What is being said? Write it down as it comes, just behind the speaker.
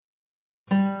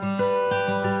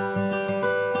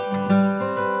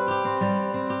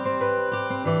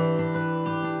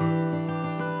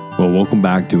Well, welcome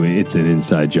back to It's an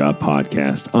Inside Job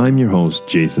podcast. I'm your host,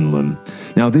 Jason Lim.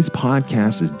 Now, this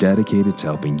podcast is dedicated to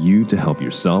helping you to help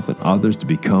yourself and others to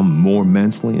become more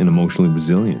mentally and emotionally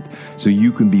resilient so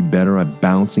you can be better at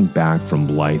bouncing back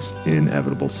from life's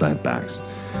inevitable setbacks.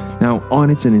 Now, on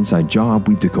It's an Inside Job,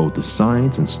 we decode the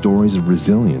science and stories of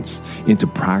resilience into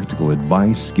practical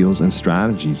advice, skills, and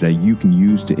strategies that you can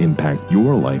use to impact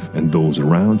your life and those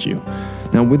around you.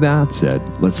 Now, with that said,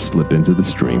 let's slip into the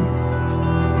stream.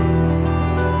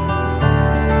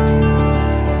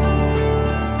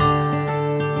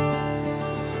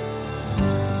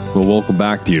 Well, welcome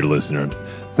back, dear listener.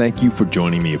 Thank you for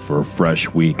joining me for a fresh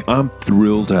week. I'm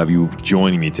thrilled to have you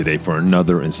joining me today for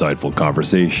another insightful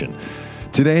conversation.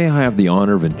 Today, I have the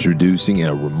honor of introducing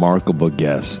a remarkable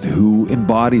guest who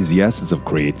embodies the essence of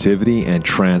creativity and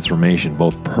transformation,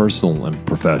 both personal and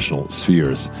professional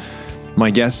spheres. My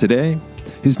guest today,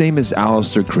 his name is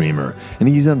Alastair Creamer, and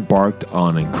he's embarked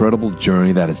on an incredible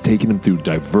journey that has taken him through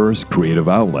diverse creative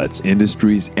outlets,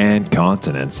 industries, and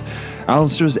continents.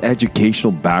 Alastair's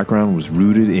educational background was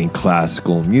rooted in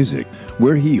classical music,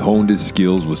 where he honed his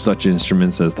skills with such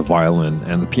instruments as the violin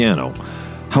and the piano.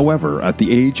 However, at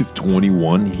the age of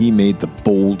 21, he made the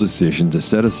bold decision to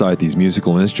set aside these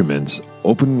musical instruments,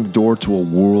 opening the door to a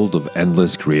world of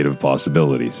endless creative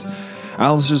possibilities.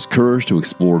 Alastair's courage to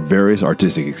explore various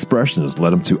artistic expressions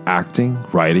led him to acting,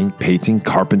 writing, painting,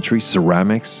 carpentry,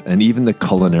 ceramics, and even the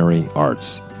culinary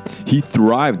arts. He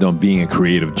thrived on being a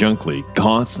creative junkie,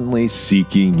 constantly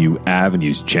seeking new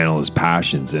avenues to channel his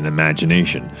passions and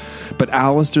imagination. But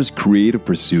Alastair's creative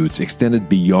pursuits extended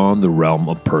beyond the realm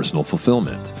of personal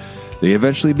fulfillment. They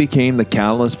eventually became the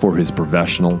catalyst for his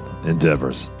professional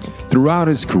endeavors. Throughout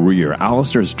his career,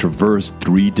 Alastair has traversed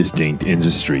three distinct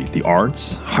industries: the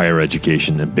arts, higher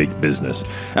education, and big business.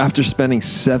 After spending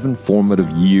 7 formative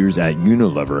years at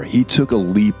Unilever, he took a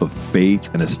leap of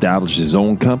faith and established his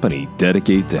own company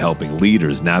dedicated to helping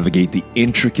leaders navigate the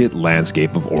intricate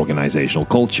landscape of organizational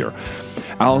culture.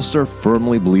 Alastair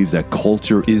firmly believes that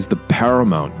culture is the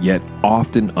paramount yet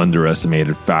often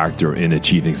underestimated factor in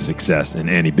achieving success in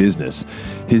any business.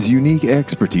 His unique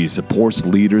expertise supports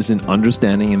leaders in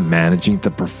understanding and managing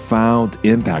the profound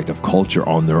impact of culture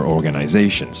on their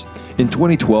organizations. In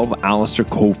 2012, Alastair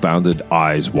co-founded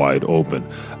Eyes Wide Open,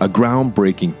 a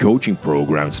groundbreaking coaching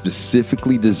program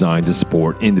specifically designed to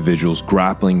support individuals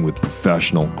grappling with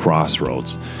professional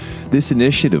crossroads. This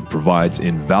initiative provides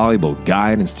invaluable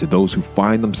guidance to those who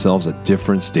find themselves at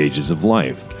different stages of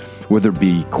life, whether it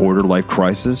be quarter-life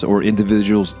crisis or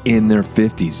individuals in their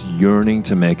 50s yearning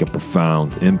to make a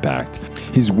profound impact.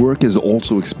 His work has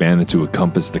also expanded to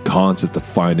encompass the concept of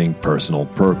finding personal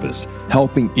purpose,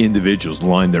 helping individuals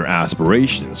align their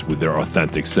aspirations with their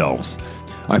authentic selves.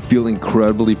 I feel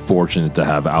incredibly fortunate to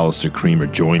have Alastair Creamer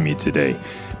join me today,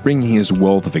 bringing his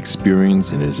wealth of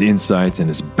experience and his insights and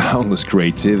his boundless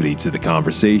creativity to the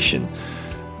conversation.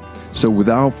 So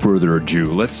without further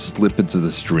ado, let's slip into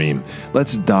the stream.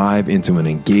 Let's dive into an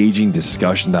engaging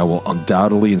discussion that will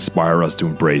undoubtedly inspire us to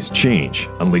embrace change,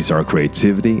 unleash our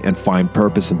creativity, and find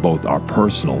purpose in both our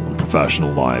personal and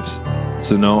professional lives.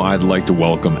 So now I'd like to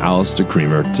welcome Alastair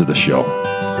Creamer to the show.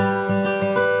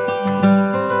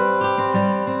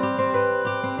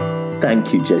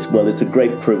 Thank you, Jason. Well, it's a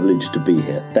great privilege to be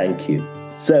here. Thank you.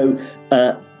 So,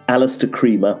 Alastair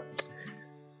Creamer,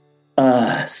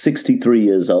 63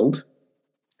 years old,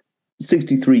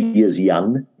 63 years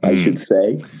young, I should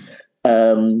say.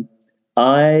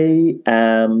 I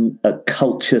am a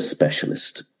culture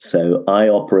specialist. So I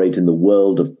operate in the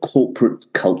world of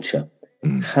corporate culture,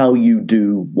 how you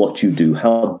do what you do,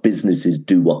 how businesses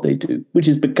do what they do, which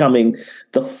is becoming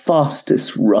the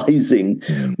fastest rising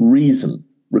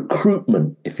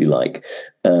recruitment, if you like,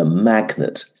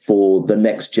 magnet for the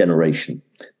next generation.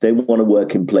 They want to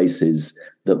work in places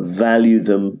that value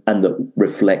them and that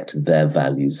reflect their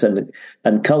values.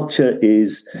 And culture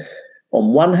is,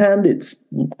 on one hand, it's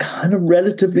kind of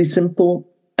relatively simple,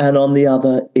 and on the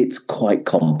other, it's quite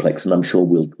complex. And I'm sure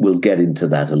we'll get into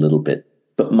that a little bit.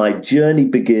 But my journey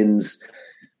begins.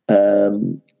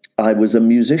 I was a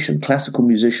musician, classical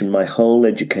musician, my whole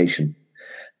education.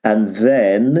 And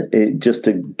then, just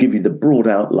to give you the broad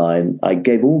outline, I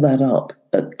gave all that up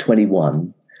at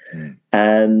 21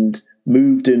 and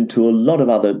moved into a lot of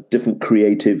other different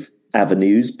creative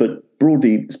avenues. But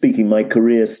broadly speaking, my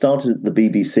career started at the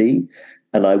BBC,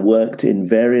 and I worked in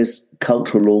various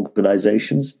cultural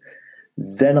organizations.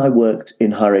 Then I worked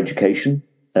in higher education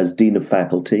as Dean of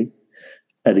Faculty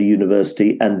at a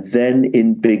university, and then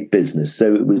in big business.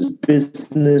 So it was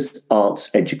business, arts,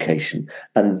 education.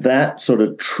 And that sort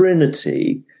of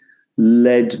trinity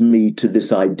led me to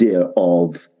this idea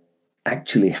of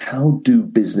actually, how do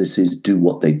businesses do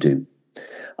what they do?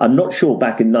 I'm not sure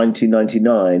back in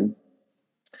 1999,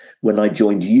 when I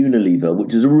joined Unilever,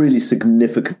 which is a really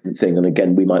significant thing, and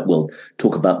again, we might well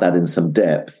talk about that in some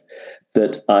depth,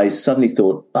 that I suddenly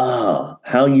thought,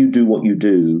 how you do what you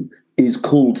do is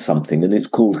called something, and it's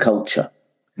called culture.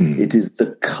 It is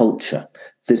the culture,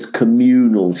 this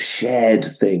communal, shared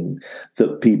thing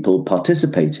that people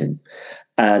participate in.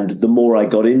 And the more I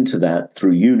got into that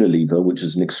through Unilever, which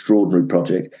is an extraordinary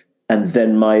project, and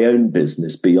then my own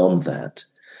business beyond that,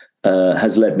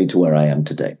 has led me to where I am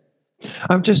today.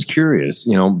 I'm just curious,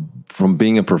 from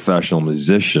being a professional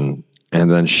musician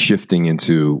and then shifting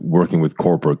into working with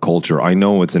corporate culture, I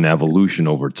know it's an evolution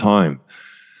over time,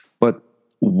 but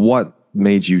what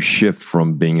made you shift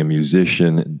from being a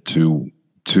musician to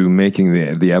making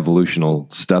the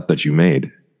evolutional step that you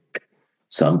made?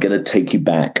 So I'm going to take you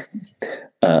back.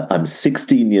 I'm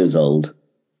 16 years old.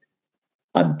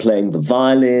 I'm playing the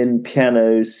violin,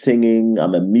 piano, singing.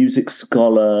 I'm a music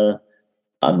scholar.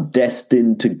 I'm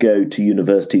destined to go to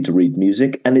university to read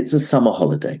music, and it's a summer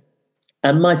holiday.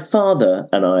 And my father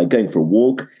and I are going for a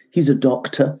walk. He's a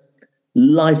doctor,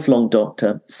 lifelong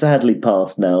doctor, sadly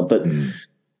passed now, but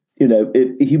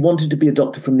he wanted to be a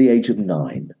doctor from the age of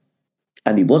 9.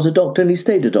 And he was a doctor, and he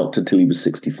stayed a doctor till he was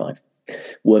 65,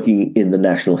 working in the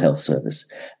National Health Service.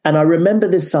 And I remember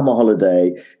this summer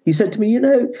holiday, he said to me,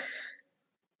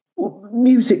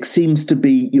 music seems to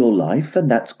be your life,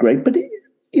 and that's great, but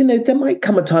there might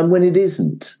come a time when it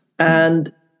isn't.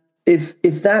 And if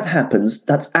that happens,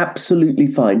 that's absolutely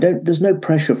fine. There's no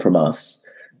pressure from us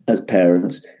as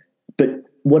parents, but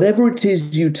whatever it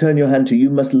is you turn your hand to, you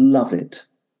must love it.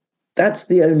 That's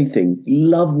the only thing.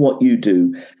 Love what you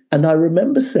do. And I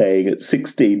remember saying at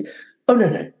 16, oh,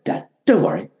 no, Dad, don't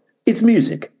worry. It's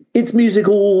music. It's music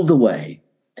all the way.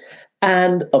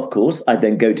 And of course, I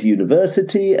then go to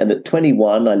university. And at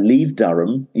 21, I leave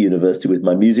Durham University with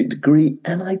my music degree.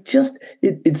 And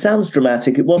it sounds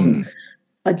dramatic. It wasn't.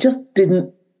 I just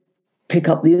didn't pick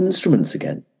up the instruments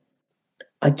again.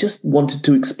 I just wanted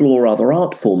to explore other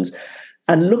art forms.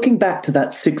 And looking back to that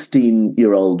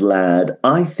 16-year-old lad,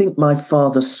 I think my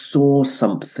father saw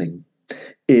something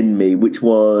in me, which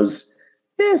was,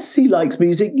 yes, he likes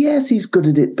music. Yes, he's good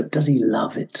at it, but does he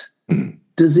love it?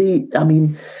 Does he,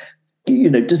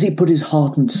 does he put his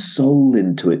heart and soul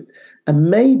into it?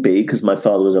 And maybe, because my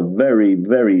father was a very,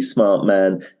 very smart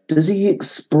man, does he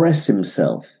express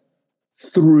himself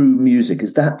through music?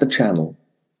 Is that the channel?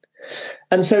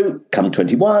 And so come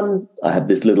 21, I have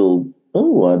this little, I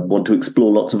want to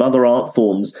explore lots of other art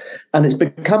forms. And it's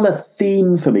become a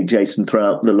theme for me, Jason,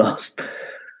 throughout the last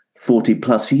 40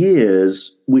 plus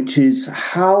years, which is,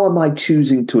 how am I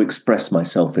choosing to express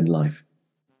myself in life?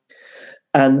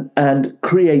 And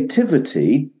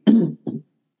creativity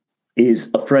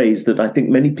is a phrase that I think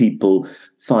many people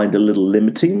find a little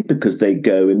limiting, because they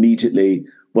go immediately,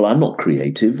 well, I'm not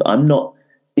creative. I'm not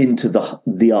into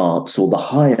the arts or the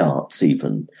high arts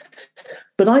even.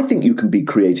 But I think you can be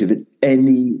creative in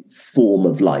any form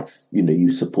of life.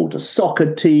 You support a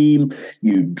soccer team,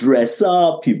 you dress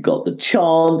up, you've got the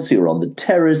chance, you're on the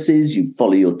terraces, you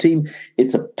follow your team.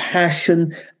 It's a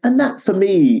passion. And that, for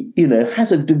me,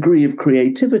 has a degree of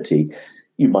creativity.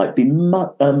 You might be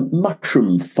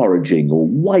mushroom foraging or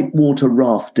whitewater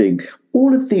rafting.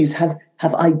 All of these have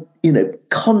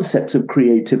concepts of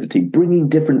creativity, bringing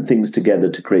different things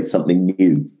together to create something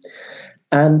new.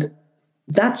 And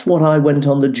that's what I went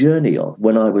on the journey of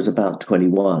when I was about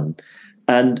 21.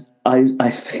 And I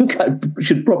think I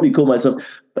should probably call myself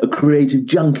a creative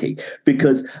junkie,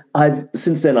 because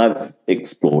since then I've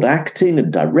explored acting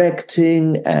and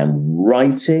directing and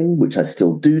writing, which I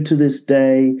still do to this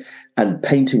day, and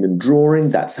painting and drawing.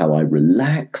 That's how I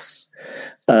relax.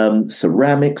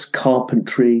 Ceramics,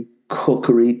 carpentry,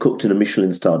 cookery, cooked in a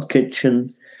Michelin-starred kitchen.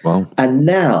 Wow. And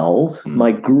now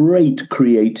my great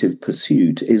creative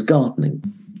pursuit is gardening.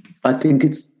 I think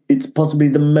it's possibly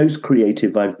the most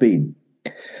creative I've been.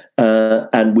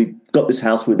 And we've got this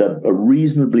house with a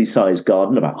reasonably sized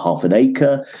garden, about half an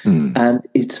acre, and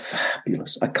it's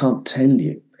fabulous. I can't tell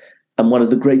you. And one of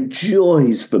the great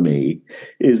joys for me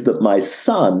is that my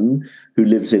son, who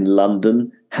lives in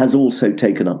London, has also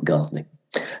taken up gardening.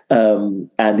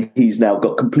 And he's now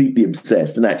got completely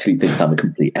obsessed and actually thinks I'm a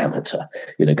complete amateur,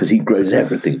 because he grows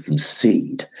everything from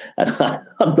seed. And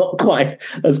I'm not quite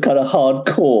as kind of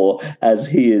hardcore as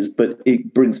he is, but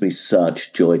it brings me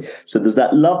such joy. So there's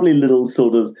that lovely little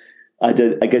sort of, I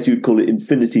guess you'd call it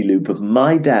infinity loop of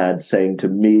my dad saying to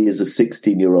me as a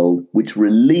 16-year-old, which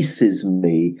releases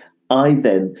me. I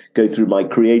then go through my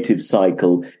creative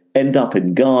cycle, end up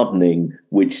in gardening,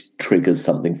 which triggers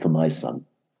something for my son.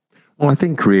 Well, I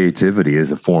think creativity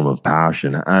is a form of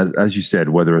passion. As you said,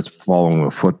 whether it's following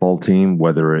a football team,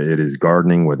 whether it is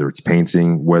gardening, whether it's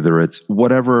painting, whether it's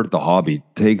whatever the hobby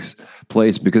takes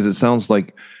place, because it sounds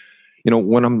like,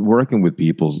 when I'm working with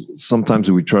people,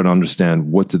 sometimes we try to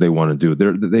understand what do they want to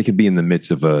do. They could be in the midst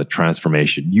of a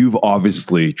transformation. You've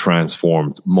obviously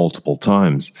transformed multiple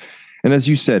times. And as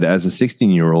you said, as a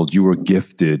 16-year-old, you were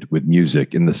gifted with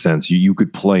music in the sense you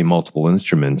could play multiple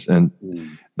instruments, and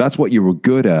that's what you were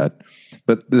good at.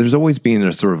 But there's always been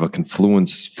a sort of a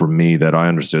confluence for me that I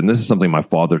understood. And this is something my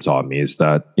father taught me, is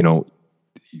that,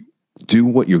 do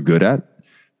what you're good at,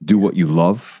 do what you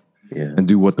love, and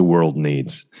do what the world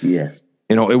needs. Yes.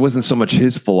 It wasn't so much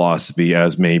his philosophy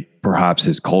as perhaps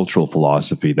his cultural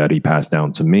philosophy that he passed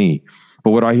down to me.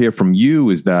 But what I hear from you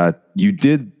is that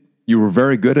you were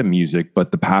very good at music,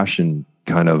 but the passion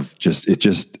kind of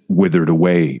just withered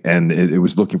away, and it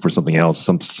was looking for something else,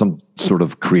 some sort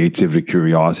of creativity,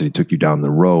 curiosity took you down the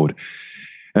road.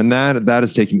 And that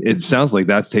is taking, it sounds like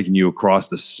that's taking you across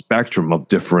the spectrum of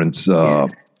different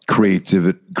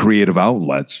creative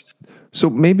outlets. So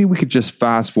maybe we could just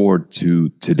fast forward to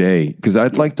today, because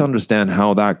I'd like to understand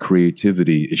how that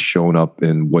creativity is shown up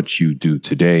in what you do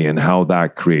today, and how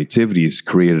that creativity has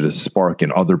created a spark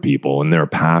in other people and their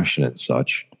passion and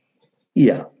such.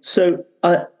 Yeah. So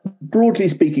broadly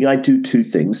speaking, I do two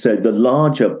things. So the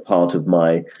larger part of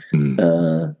my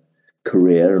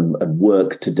career and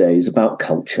work today is about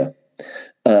culture.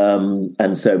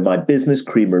 And so my business,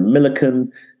 Creamer and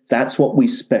Milliken, that's what we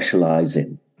specialize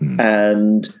in.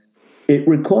 And it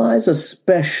requires a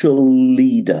special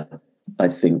leader, I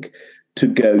think, to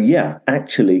go,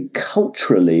 actually,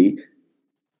 culturally,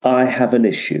 I have an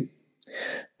issue.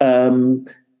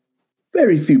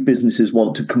 Very few businesses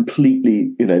want to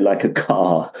completely, like a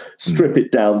car, strip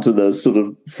it down to the sort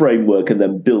of framework and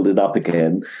then build it up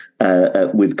again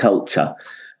with culture.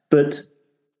 But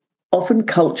often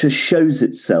culture shows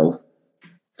itself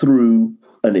through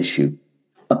an issue,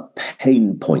 a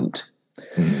pain point.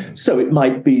 So it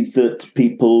might be that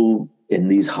people in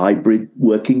these hybrid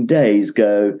working days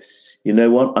go, you know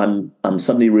what, I'm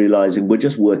suddenly realizing we're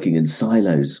just working in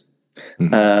silos.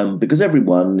 Because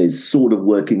everyone is sort of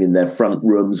working in their front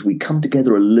rooms. We come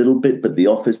together a little bit, but the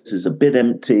office is a bit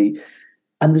empty.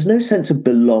 And there's no sense of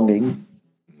belonging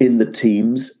in the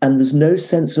teams. And there's no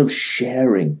sense of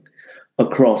sharing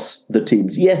across the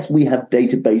teams. Yes, we have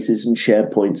databases and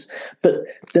SharePoints, but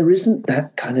there isn't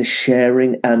that kind of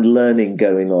sharing and learning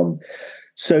going on.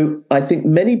 So I think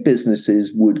many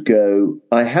businesses would go,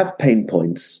 I have pain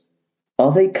points.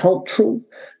 Are they cultural?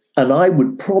 And I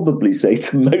would probably say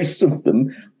to most of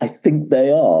them, I think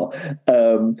they are.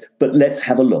 But let's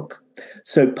have a look.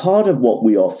 So part of what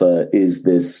we offer is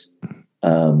this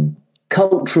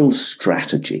cultural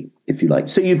strategy, if you like.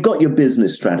 So you've got your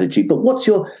business strategy, but what's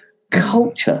your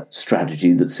culture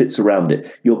strategy that sits around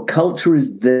it? Your culture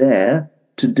is there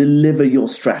to deliver your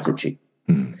strategy.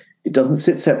 It doesn't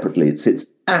sit separately. It sits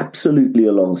absolutely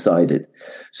alongside it.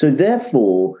 So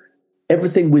therefore,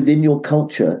 everything within your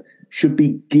culture should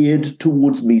be geared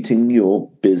towards meeting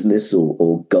your business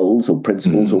or goals or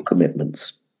principles or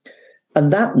commitments.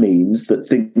 And that means that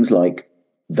things like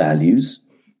values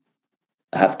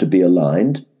have to be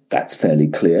aligned. That's fairly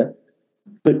clear.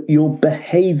 But your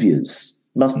behaviors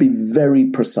must be very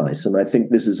precise. And I think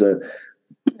this is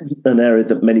an area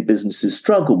that many businesses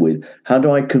struggle with. How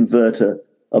do I convert a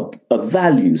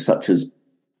value such as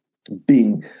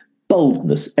being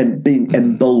boldness and being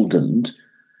emboldened,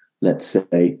 let's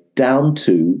say, down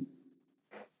to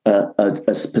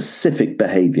a specific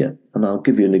behavior? And I'll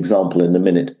give you an example in a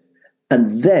minute.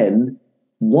 And then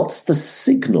what's the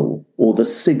signal or the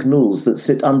signals that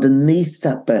sit underneath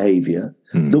that behavior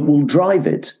that will drive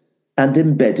it and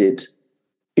embed it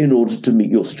in order to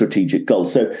meet your strategic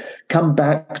goals? So come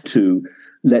back to,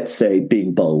 let's say,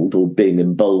 being bold or being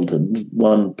emboldened.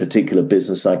 One particular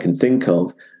business I can think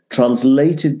of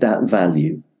translated that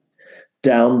value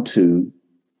down to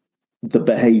the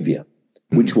behavior,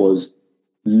 which was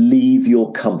leave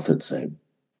your comfort zone,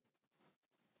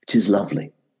 which is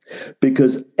lovely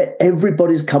because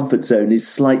everybody's comfort zone is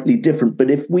slightly different.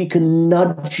 But if we can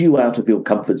nudge you out of your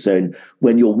comfort zone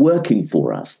when you're working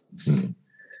for us,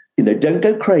 don't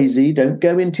go crazy, don't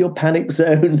go into your panic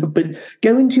zone, but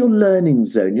go into your learning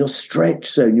zone, your stretch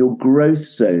zone, your growth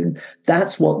zone.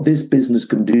 That's what this business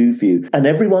can do for you. And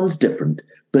everyone's different.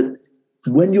 But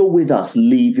when you're with us,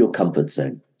 leave your comfort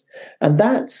zone. And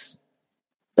that's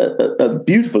a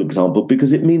beautiful example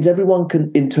because it means everyone can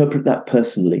interpret that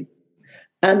personally.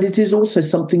 And it is also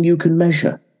something you can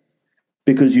measure.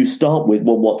 Because you start with,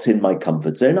 well, what's in my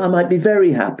comfort zone? I might be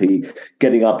very happy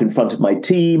getting up in front of my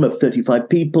team of 35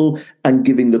 people and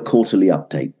giving the quarterly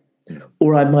update.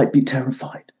 Or I might be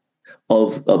terrified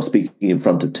of speaking in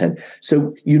front of 10.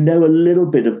 So you know a little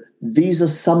bit of, these are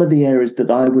some of the areas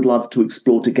that I would love to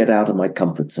explore to get out of my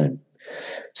comfort zone.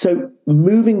 So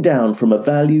moving down from a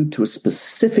value to a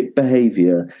specific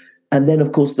behavior, and then,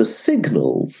 of course, the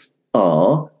signals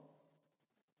are,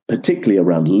 particularly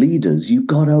around leaders, you've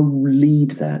got to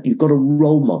lead that. You've got to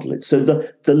role model it. So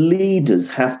the leaders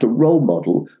have to role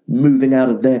model moving out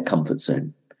of their comfort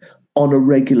zone on a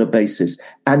regular basis,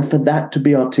 and for that to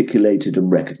be articulated and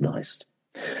recognized.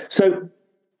 So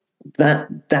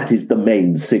that is the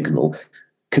main signal.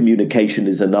 Communication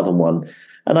is another one.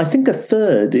 And I think a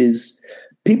third is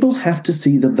people have to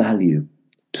see the value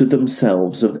to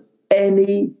themselves of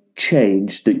any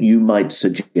change that you might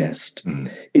suggest.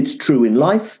 It's true in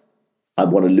life. I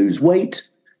want to lose weight.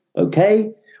 Okay.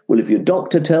 Well, if your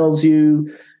doctor tells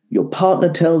you, your partner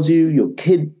tells you, your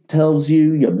kid tells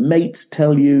you, your mates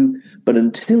tell you, but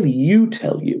until you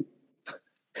tell you,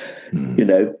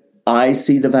 I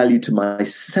see the value to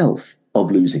myself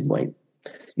of losing weight.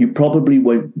 You probably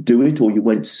won't do it, or you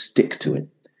won't stick to it.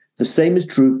 The same is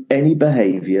true of any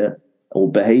behavior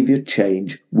or behavior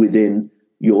change within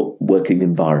your working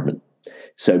environment.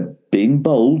 So being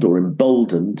bold or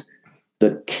emboldened,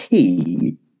 the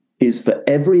key is for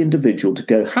every individual to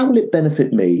go, how will it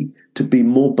benefit me to be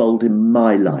more bold in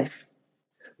my life?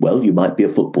 Well, you might be a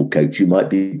football coach. You might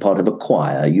be part of a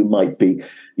choir. You might be,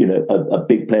 a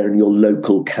big player in your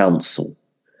local council.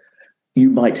 You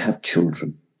might have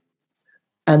children.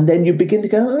 And then you begin to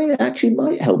go, oh, it actually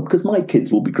might help, because my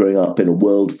kids will be growing up in a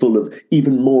world full of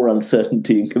even more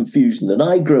uncertainty and confusion than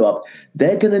I grew up.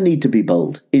 They're going to need to be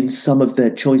bold in some of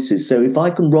their choices. So if I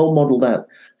can role model that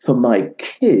for my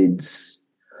kids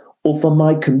or for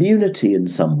my community in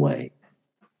some way,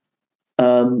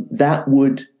 that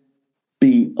would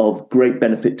be of great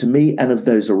benefit to me and of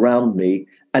those around me.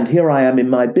 And here I am in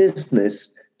my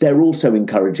business. They're also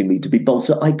encouraging me to be bold,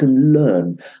 so I can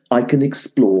learn, I can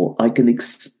explore, I can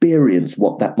experience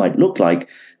what that might look like.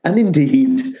 And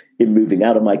indeed, in moving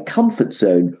out of my comfort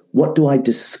zone, what do I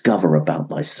discover about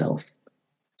myself?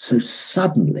 So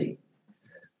suddenly,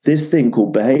 this thing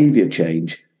called behavior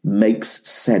change makes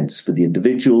sense for the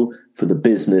individual, for the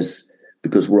business,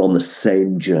 because we're on the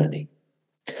same journey.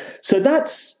 So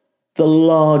that's the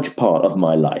large part of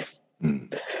my life.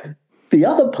 The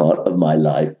other part of my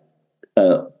life,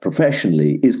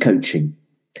 professionally, is coaching.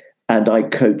 And I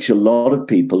coach a lot of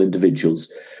people,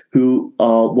 individuals, who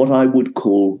are what I would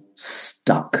call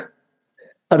stuck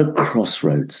at a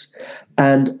crossroads.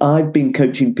 And I've been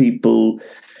coaching people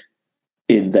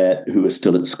who are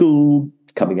still at school,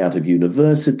 coming out of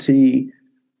university,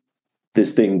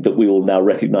 this thing that we all now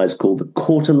recognize called the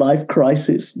quarter-life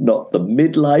crisis, not the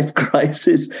midlife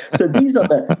crisis. So these are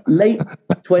the late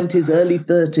 20s, early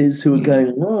 30s who are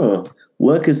going, oh,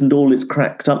 work isn't all it's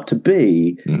cracked up to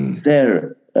be.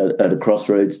 They're at a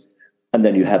crossroads. And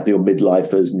then you have your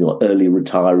midlifers and your early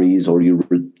retirees, or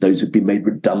those who've been made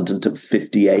redundant at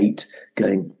 58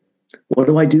 going, what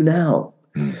do I do now?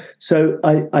 So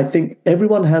I think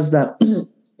everyone has that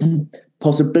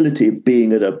possibility of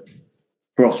being at a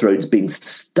crossroads, being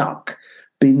stuck,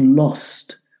 being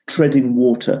lost, treading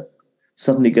water,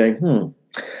 suddenly going,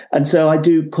 And so I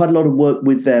do quite a lot of work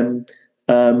with them,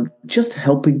 just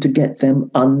helping to get them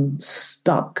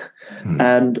unstuck.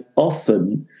 And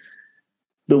often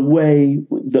the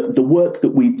work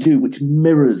that we do, which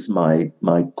mirrors my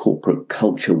corporate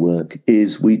culture work,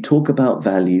 is we talk about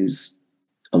values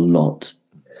a lot.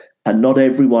 And not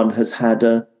everyone has had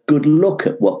a good look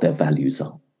at what their values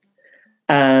are.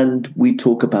 And we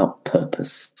talk about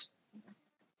purpose.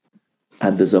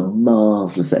 And there's a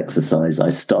marvelous exercise I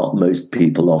start most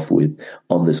people off with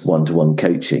on this one-to-one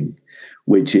coaching,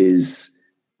 which is,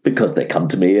 because they come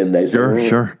to me and they say,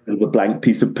 sure. With a blank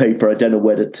piece of paper, I don't know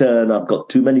where to turn. I've got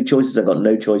too many choices. I've got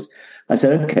no choice. I say,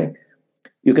 okay,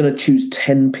 you're going to choose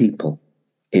 10 people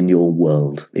in your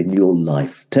world, in your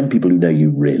life, 10 people who know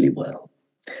you really well.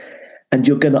 And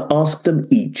you're going to ask them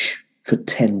each for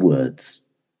 10 words.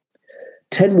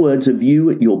 10 words of you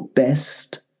at your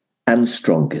best and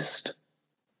strongest.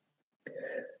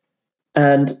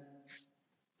 And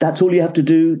that's all you have to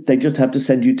do. They just have to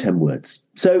send you 10 words.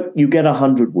 So you get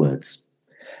 100 words.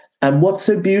 And what's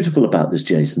so beautiful about this,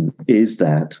 Jason, is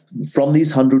that from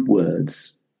these 100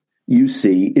 words, you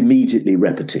see immediately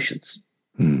repetitions.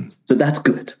 So that's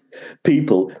good.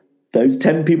 Those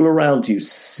 10 people around you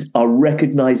are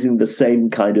recognizing the same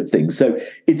kind of thing. So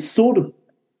it's sort of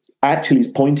actually is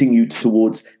pointing you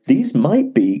towards these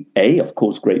might be, of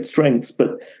course, great strengths,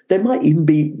 but they might even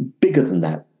be bigger than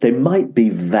that. They might be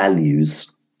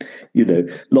values.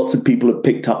 Lots of people have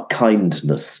picked up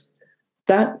kindness.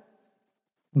 That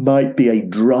might be a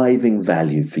driving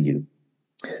value for you.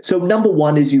 So number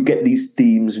one is you get these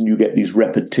themes and you get these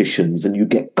repetitions and you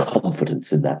get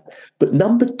confidence in that. But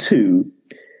number two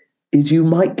is you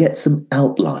might get some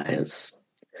outliers.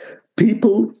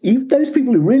 People, even those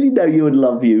people who really know you and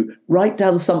love you, write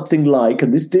down something like,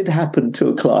 and this did happen to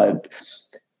a client,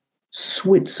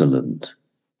 Switzerland.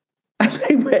 And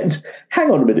they went, hang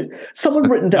on a minute, someone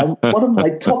written down one of my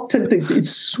top 10 things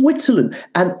is Switzerland.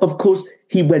 And of course,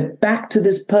 he went back to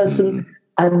this person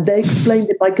and they explained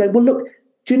it by going, well, look,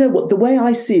 do you know what? The way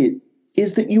I see it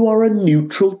is that you are a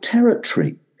neutral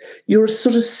territory. You're a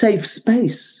sort of safe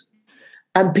space.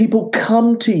 And people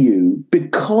come to you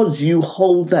because you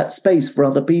hold that space for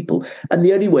other people. And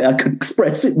the only way I could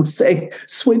express it was saying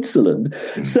Switzerland.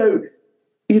 So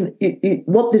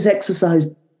what this exercise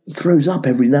throws up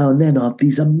every now and then are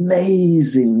these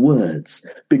amazing words,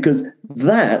 because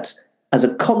that, as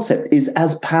a concept, is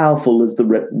as powerful as the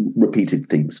repeated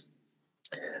themes.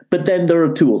 But then there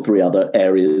are two or three other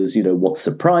areas, what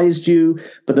surprised you.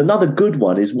 But another good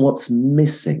one is what's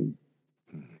missing.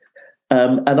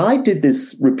 And I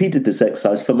repeated this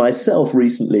exercise for myself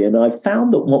recently, and I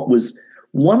found that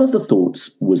one of the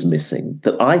thoughts was missing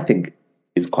that I think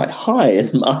is quite high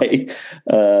in my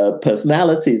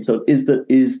personality, and so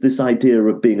is this idea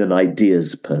of being an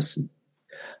ideas person.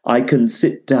 I can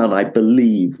sit down, I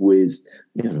believe, with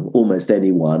almost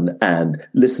anyone and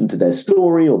listen to their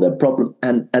story or their problem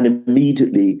and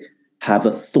immediately have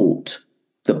a thought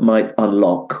that might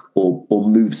unlock or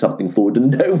move something forward.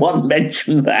 And no one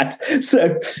mentioned that.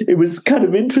 So it was kind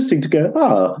of interesting to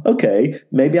go, okay,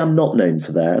 maybe I'm not known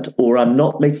for that, or I'm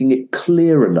not making it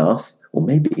clear enough, or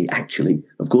maybe actually,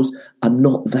 of course, I'm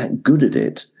not that good at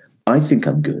it. I think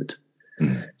I'm good.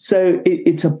 So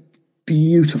it's a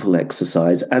beautiful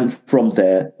exercise. And from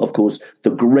there, of course,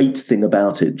 the great thing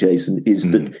about it, Jason,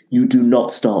 is that you do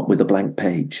not start with a blank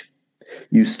page.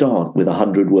 You start with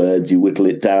 100 words, you whittle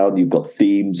it down, you've got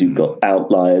themes, you've got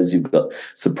outliers, you've got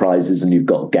surprises, and you've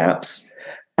got gaps.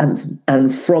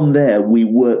 And from there, we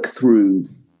work through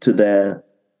to their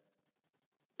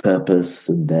purpose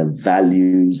and their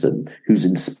values and who's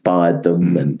inspired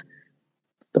them and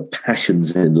the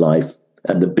passions in life.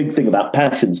 And the big thing about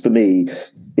passions for me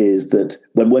is that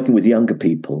when working with younger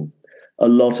people, a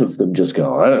lot of them just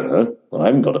go, I don't know, I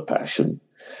haven't got a passion.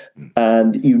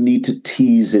 And you need to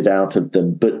tease it out of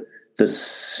them. But the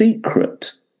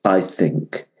secret, I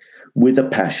think, with a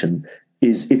passion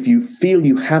is if you feel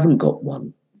you haven't got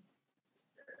one,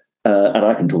 and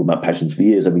I can talk about passions for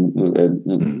years. I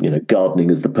mean, gardening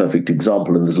is the perfect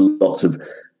example, and there's lots of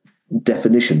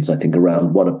definitions, I think,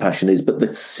 around what a passion is. But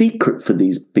the secret for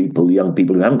these people, young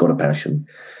people who haven't got a passion,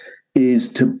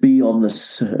 is to be on the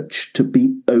search, to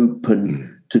be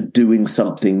open to doing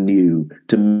something new,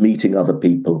 to meeting other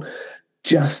people,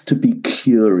 just to be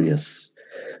curious,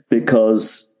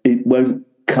 because it won't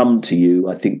come to you.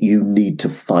 I think you need to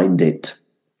find it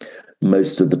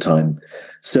most of the time.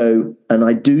 So, and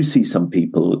I do see some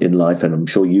people in life, and I'm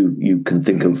sure you can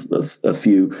think of a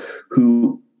few,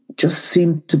 who just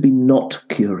seem to be not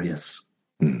curious.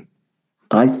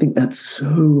 I think that's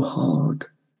so hard,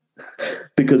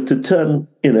 because to turn,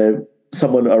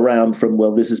 someone around from,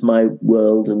 well, this is my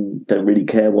world and don't really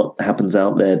care what happens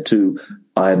out there, to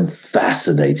I'm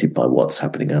fascinated by what's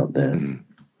happening out there,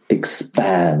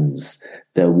 expands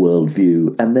their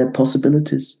worldview and their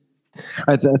possibilities.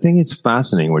 I think it's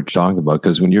fascinating what you're talking about,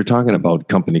 because when you're talking about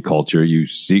company culture, you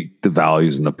seek the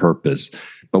values and the purpose.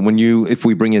 But if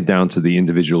we bring it down to the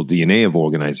individual DNA of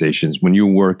organizations, when you're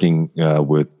working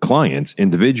with clients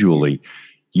individually,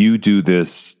 you do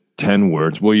this 10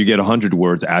 words. Well, you get 100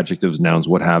 words, adjectives, nouns,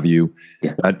 what have you,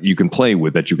 that you can play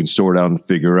with, that you can sort out and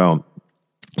figure out.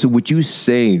 So would you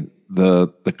say the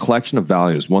collection of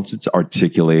values, once it's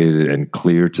articulated and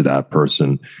clear to that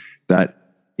person, that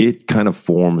it kind of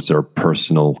forms their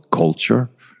personal culture?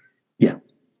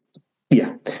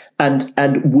 Yeah.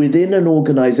 And within an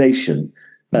organization,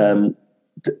 one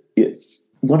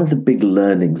of the big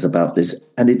learnings about this,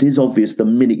 and it is obvious the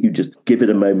minute you just give it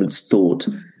a moment's thought,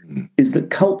 is that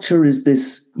culture is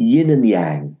this yin and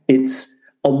yang. It's,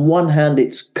 on one hand,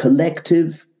 it's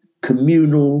collective,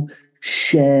 communal,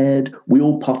 shared. We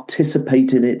all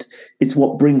participate in it. It's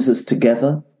what brings us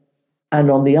together. And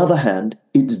on the other hand,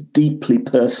 it's deeply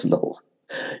personal.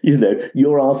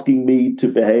 You're asking me to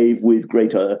behave with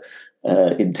greater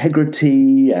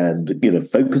integrity and,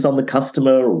 focus on the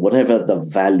customer or whatever the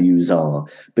values are.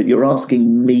 But you're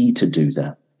asking me to do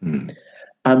that.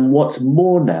 And what's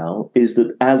more now is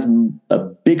that as a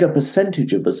bigger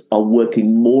percentage of us are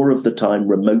working more of the time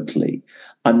remotely,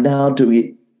 I'm now doing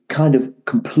it kind of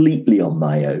completely on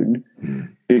my own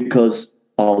because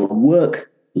our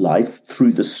work life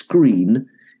through the screen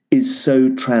is so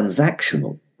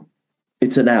transactional.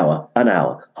 It's an hour,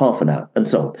 half an hour, and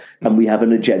so on. And we have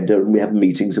an agenda and we have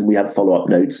meetings and we have follow-up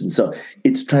notes and so on.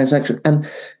 It's transaction. And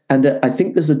I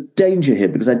think there's a danger here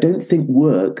because I don't think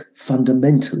work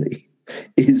fundamentally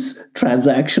is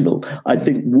transactional. I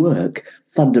think work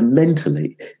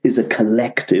fundamentally is a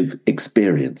collective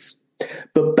experience.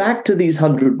 But back to these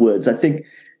 100 words, I think,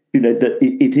 that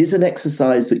it is an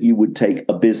exercise that you would take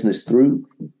a business through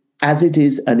as it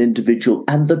is an individual.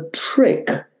 And the trick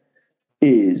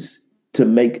is to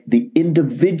make the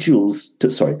individuals,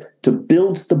 to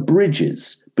build the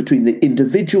bridges between the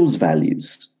individual's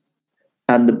values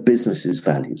and the business's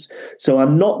values. So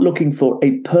I'm not looking for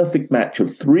a perfect match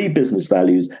of 3 business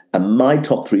values and my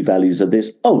top 3 values are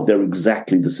this. Oh, they're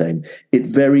exactly the same. It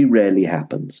very rarely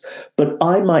happens. But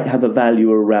I might have a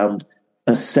value around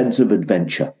a sense of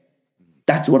adventure.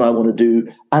 That's what I want to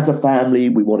do. As a family,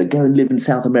 we want to go and live in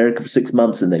South America for 6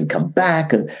 months and then come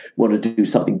back and want to do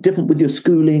something different with your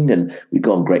schooling. And we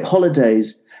go on great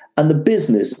holidays. And the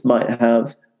business might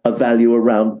have a value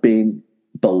around being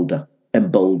bolder,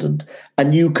 emboldened.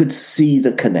 And you could see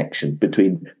the connection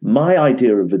between my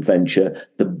idea of adventure,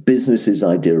 the business's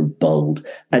idea of bold,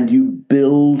 and you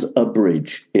build a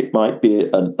bridge. It might be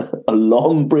a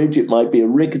long bridge, it might be a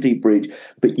rickety bridge,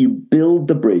 but you build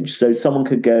the bridge so someone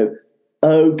could go,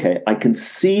 okay, I can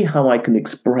see how I can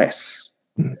express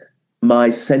my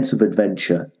sense of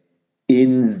adventure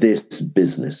in this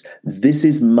business. This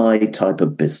is my type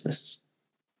of business.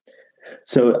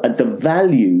 So the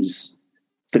values,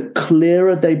 the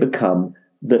clearer they become,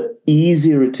 the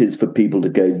easier it is for people to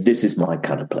go, this is my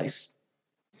kind of place.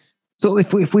 So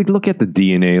if we look at the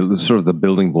DNA, sort of the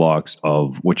building blocks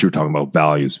of what you're talking about,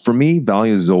 values, for me,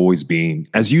 values has always been,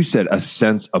 as you said, a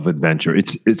sense of adventure.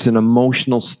 It's an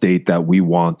emotional state that we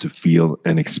want to feel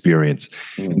and experience.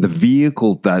 The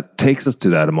vehicle that takes us to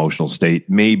that emotional state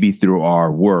may be through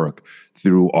our work,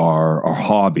 through our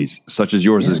hobbies, such as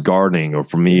yours is gardening, or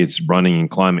for me, it's running and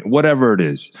climbing, whatever it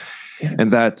is.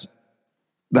 And that's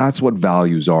what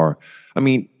values are. I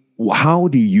mean, how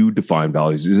do you define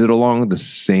values? Is it along the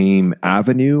same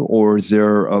avenue, or is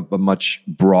there a much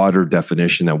broader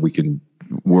definition that we can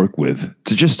work with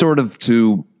to just sort of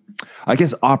I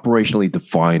guess, operationally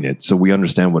define it so we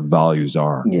understand what values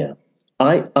are? Yeah.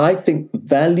 I think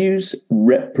values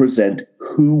represent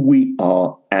who we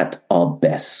are at our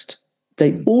best.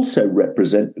 They also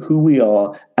represent who we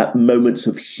are at moments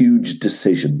of huge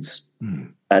decisions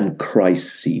and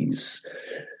crises.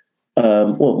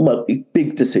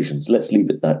 Big decisions. Let's leave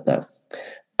it at that.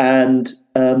 And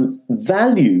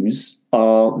values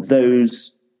are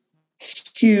those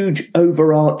huge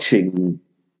overarching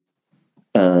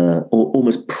or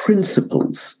almost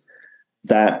principles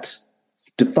that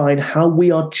define how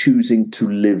we are choosing to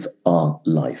live our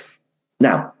life.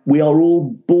 Now, we are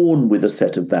all born with a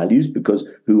set of values because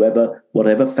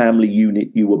whatever family unit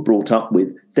you were brought up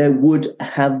with, there would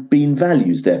have been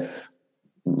values there.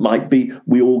 Might be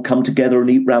we all come together and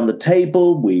eat round the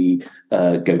table. We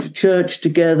go to church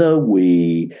together.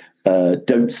 We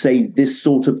don't say this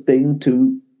sort of thing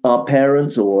to our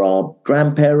parents or our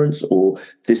grandparents, or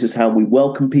this is how we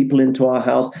welcome people into our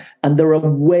house. And there are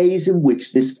ways in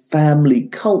which this family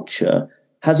culture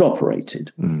has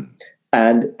operated.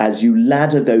 And as you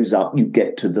ladder those up, you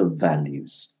get to the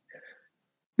values.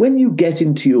 When you get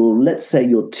into let's say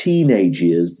your teenage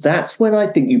years, that's when I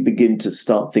think you begin to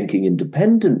start thinking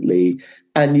independently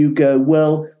and you go,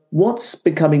 well, what's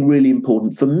becoming really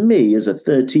important for me as a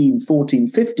 13, 14,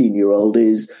 15-year-old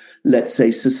is, let's say,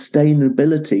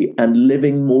 sustainability and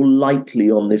living more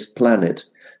lightly on this planet.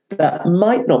 That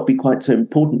might not be quite so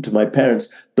important to my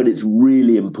parents, but it's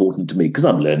really important to me because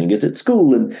I'm learning it at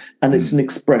school and it's an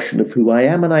expression of who I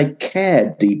am and I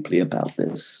care deeply about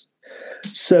this.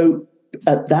 So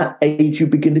at that age, you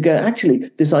begin to go,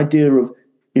 actually, this idea of,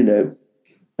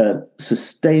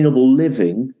 sustainable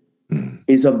living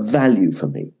is a value for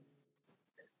me.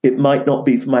 It might not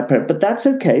be for my parents, but that's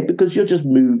okay because you're just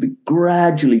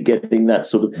gradually getting that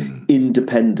sort of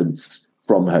independence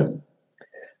from home.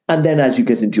 And then as you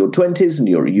get into your 20s and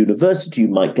you're at university, you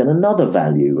might get another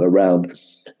value around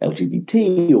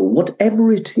LGBT or whatever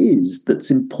it is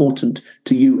that's important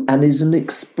to you and is an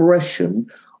expression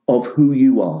of who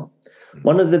you are.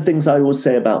 One of the things I always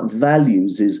say about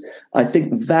values is I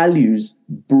think values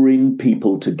bring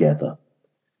people together.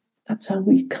 that's how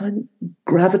we kind of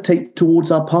gravitate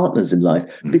towards our partners in life,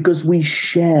 because we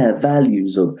share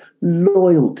values of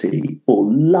loyalty or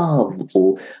love.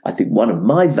 Or I think one of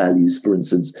my values, for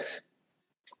instance,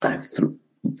 I have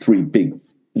three big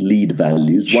lead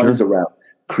values. Sure. One is around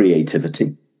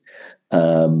creativity.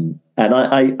 And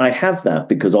I have that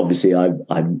because obviously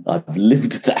I've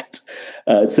lived that.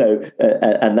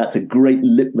 And that's a great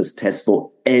litmus test for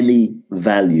any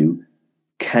value.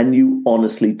 Can you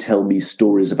honestly tell me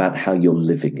stories about how you're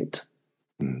living it?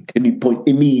 Can you point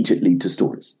immediately to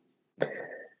stories?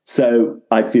 So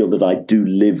I feel that I do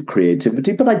live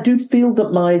creativity, but I do feel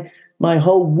that my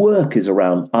whole work is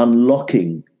around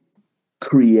unlocking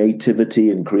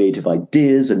creativity and creative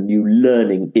ideas and new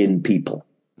learning in people,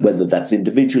 whether that's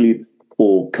individually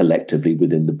or collectively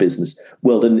within the business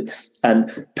world.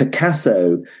 And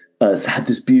Picasso had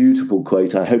this beautiful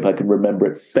quote. I hope I can remember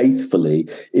it faithfully.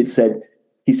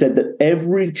 He said that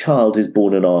every child is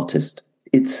born an artist.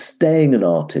 It's staying an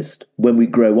artist when we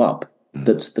grow up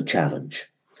that's the challenge.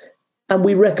 And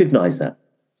we recognize that.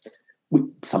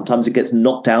 Sometimes it gets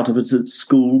knocked out of us at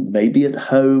school, maybe at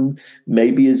home,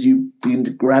 maybe as you begin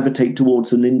to gravitate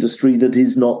towards an industry that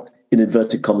is not, in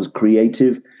inverted commas,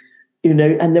 creative, and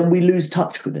then we lose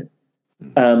touch with it.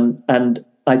 And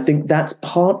I think that's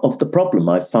part of the problem.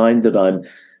 I find that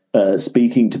I'm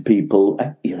speaking to people,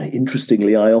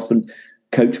 interestingly, I often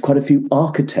coach quite a few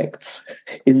architects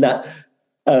in that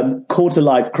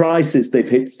quarter-life crisis. They've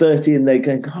hit 30 and they're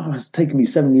going, it's taken me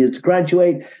 7 years to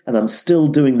graduate and I'm still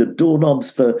doing the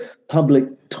doorknobs for public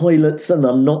toilets and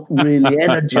I'm not really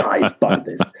energized by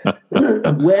this.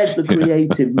 Where's the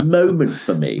creative moment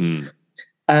for me?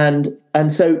 And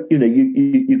so,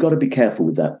 you got to be careful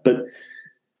with that. But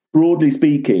broadly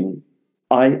speaking,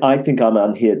 I think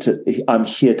I'm here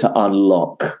to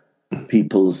unlock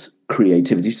people's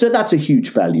creativity. So that's a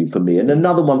huge value for me. And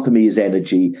another one for me is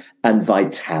energy and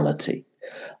vitality.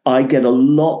 I get a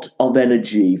lot of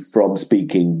energy from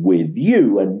speaking with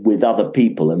you and with other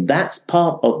people. And that's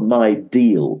part of my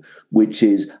deal, which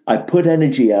is I put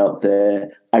energy out there,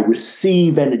 I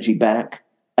receive energy back,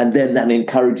 and then that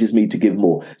encourages me to give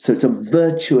more. So it's a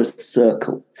virtuous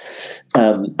circle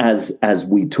as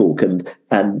we talk. And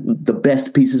the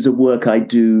best pieces of work I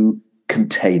do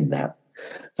contain that.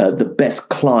 The best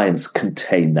clients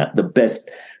contain that. The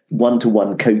best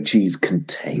one-to-one coachees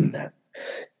contain that.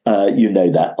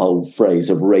 That old phrase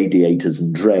of radiators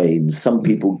and drains. Some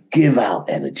people give out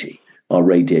energy, are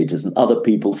radiators, and other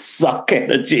people suck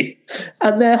energy.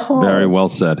 And they're hard. Very well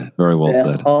said. Very well said.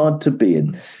 They're hard to be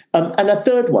in. And a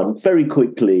third one, very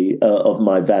quickly, of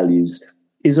my values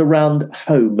is around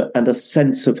home and a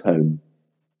sense of home.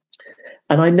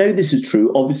 And I know this is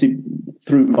true. Obviously,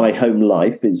 through my home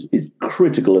life is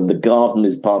critical, and the garden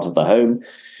is part of the home.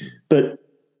 But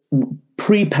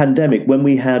pre-pandemic, when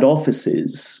we had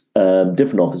offices,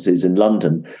 different offices in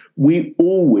London, we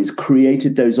always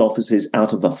created those offices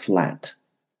out of a flat.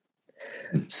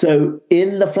 So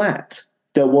in the flat,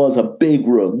 there was a big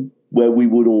room where we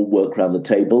would all work around the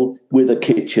table with a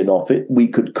kitchen off it. We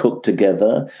could cook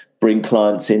together, bring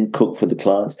clients in, cook for the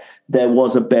clients. There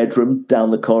was a bedroom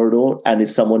down the corridor, and if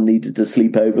someone needed to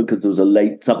sleep over because there was a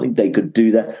late something, they could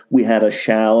do that. We had a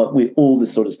shower, all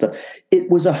this sort of stuff. It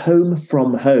was a home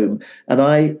from home. And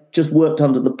I just worked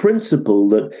under the principle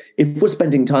that if we're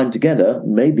spending time together,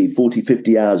 maybe 40,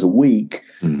 50 hours a week,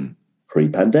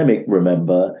 pre-pandemic,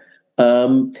 remember,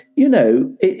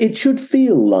 it should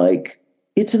feel like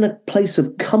it's in a place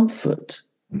of comfort.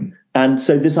 And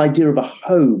so this idea of a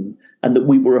home and that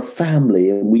we were a family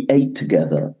and we ate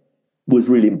together was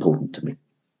really important to me.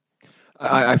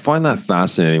 I find that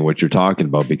fascinating what you're talking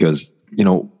about because,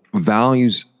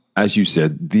 values, as you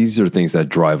said, these are things that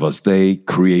drive us. They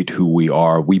create who we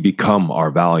are. We become our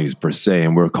values per se,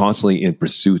 and we're constantly in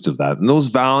pursuit of that. And those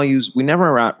values, we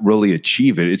never really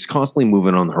achieve it. It's constantly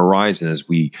moving on the horizon as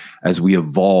we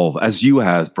evolve, as you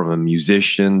have from a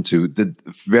musician to the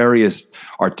various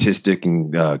artistic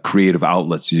and creative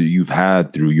outlets you've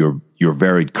had through your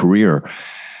varied career.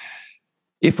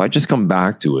 If I just come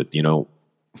back to it,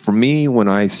 for me, when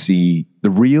I see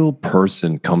the real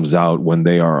person comes out when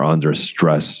they are under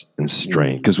stress and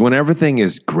strain, because when everything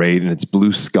is great and it's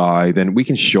blue sky, then we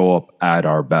can show up at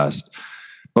our best.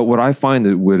 But what I find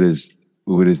that what is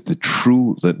the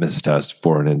true litmus test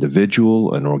for an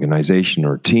individual, an organization,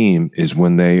 or team is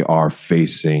when they are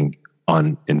facing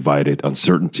uninvited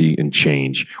uncertainty and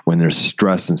change, when there's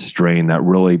stress and strain that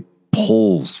really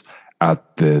pulls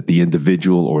at the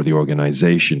individual or the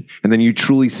organization. And then you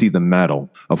truly see the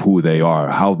metal of who they are,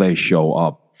 how they show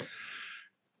up.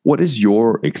 What is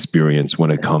your experience when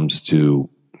it comes to,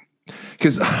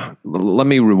 Because let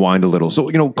me rewind a little. So,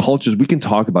 cultures, we can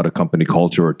talk about a company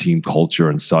culture or team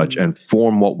culture and such and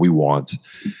form what we want.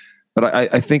 But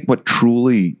I think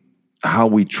how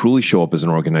we truly show up as an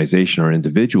organization or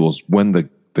individuals when the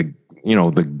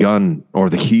gun or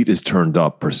the heat is turned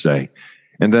up, per se.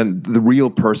 And then the real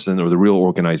person or the real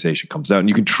organization comes out and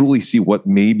you can truly see what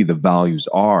maybe the values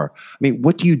are. I mean,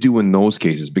 what do you do in those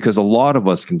cases? Because a lot of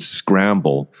us can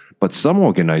scramble, but some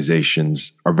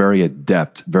organizations are very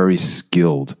adept, very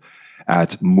skilled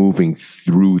at moving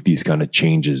through these kind of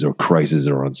changes or crises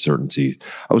or uncertainties.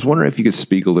 I was wondering if you could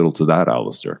speak a little to that,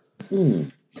 Alastair.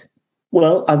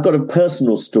 Well, I've got a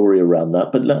personal story around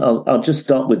that, but I'll just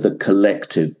start with the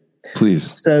collective.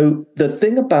 Please. So the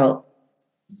thing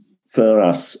for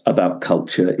us about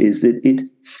culture is that it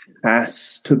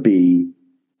has to be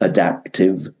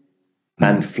adaptive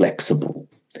and flexible.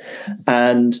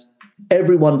 And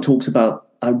everyone talks about,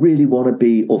 I really want to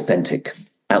be authentic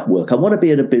at work. I want to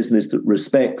be in a business that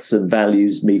respects and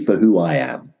values me for who I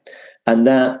am. And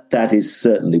that is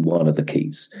certainly one of the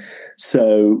keys.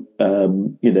 So,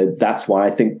 that's why I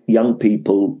think young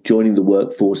people joining the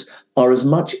workforce are as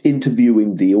much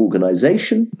interviewing the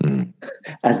organization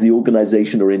as the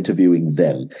organization are interviewing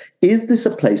them. Is this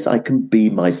a place I can be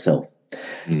myself?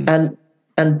 And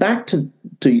back to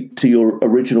your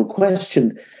original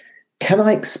question, can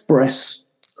I express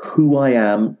who I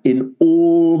am in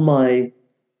all my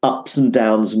ups and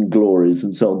downs and glories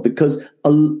and so on? Because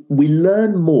we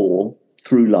learn more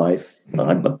through life.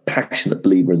 I'm a passionate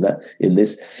believer in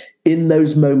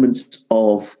those moments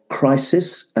of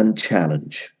crisis and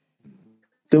challenge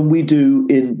than we do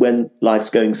when life's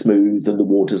going smooth and the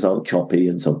waters aren't choppy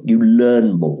and so on. You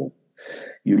learn more.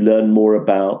 You learn more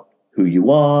about who you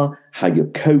are, how you're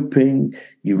coping.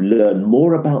 You learn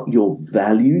more about your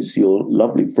values, your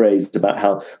lovely phrase about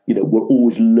how, we're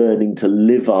always learning to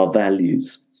live our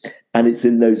values. And it's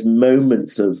in those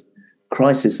moments of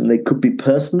crisis, and they could be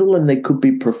personal and they could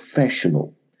be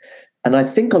professional. And I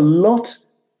think a lot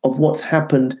of what's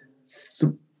happened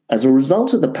as a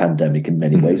result of the pandemic in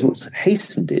many ways, what's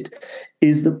hastened it,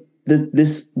 is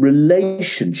this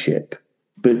relationship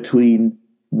between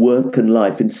work and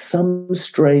life in some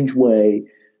strange way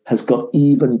has got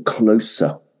even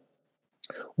closer.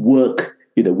 Work,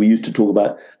 we used to talk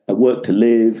about, I work to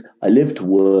live, I live to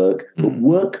work, but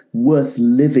work worth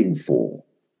living for.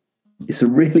 It's a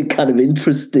really kind of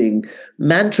interesting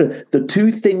mantra. The two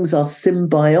things are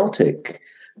symbiotic.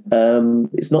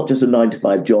 It's not just a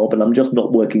 9-to-5 job, and I'm just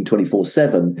not working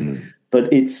 24/7, but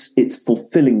it's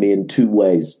fulfilling me in two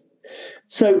ways.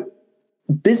 So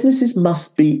businesses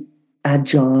must be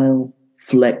agile,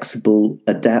 flexible,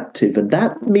 adaptive, and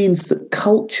that means that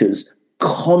cultures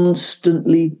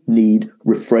constantly need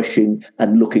refreshing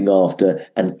and looking after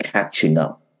and catching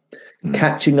up.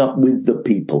 Catching up with the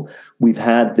people. We've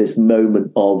had this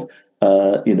moment of,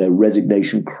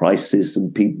 resignation crisis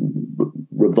and people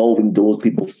revolving doors,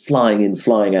 people flying in,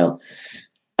 flying out.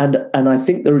 And I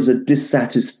think there is a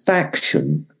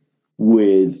dissatisfaction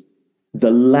with the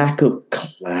lack of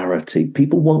clarity.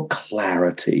 People want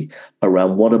clarity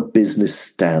around what a business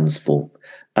stands for.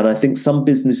 And I think some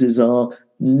businesses are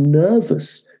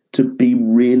nervous to be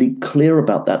really clear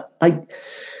about that.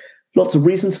 Lots of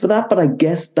reasons for that, but I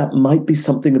guess that might be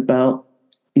something about,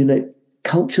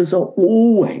 cultures are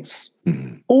always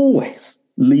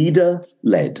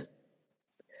leader-led.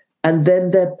 And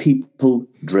then they're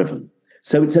people-driven.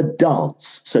 So it's a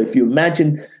dance. So if you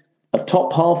imagine a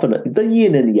top half and the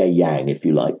yin and the yang, if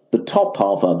you like, the top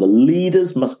half are the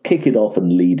leaders must kick it off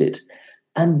and lead it.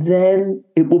 And then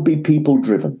it will be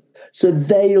people-driven. So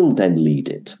they'll then lead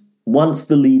it once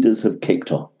the leaders have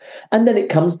kicked off. And then it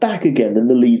comes back again and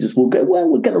the leaders will go, well,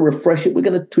 we're going to refresh it. We're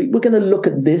going to tweak. We're going to look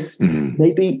at this.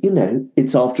 Maybe,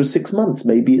 it's after 6 months.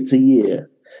 Maybe it's a year.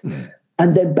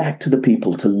 And then back to the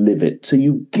people to live it. So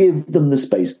you give them the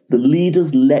space. The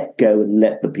leaders let go and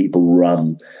let the people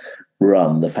run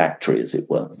the factory, as it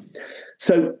were.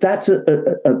 So that's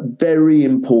a very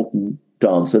important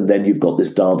dance. And then you've got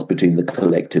this dance between the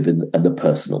collective and the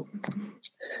personal.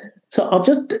 So I'll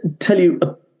just tell you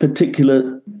a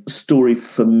particular story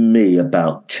for me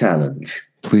about challenge.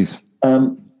 Please.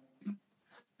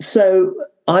 So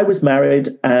I was married,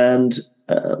 and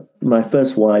my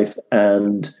first wife,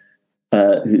 and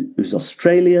who's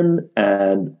Australian,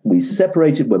 and we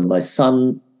separated when my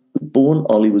son was born.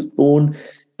 Ollie was born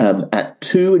at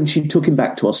 2, and she took him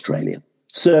back to Australia.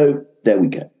 So there we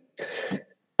go.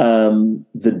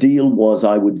 The deal was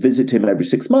I would visit him every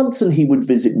 6 months, and he would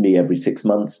visit me every 6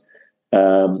 months.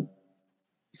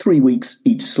 3 weeks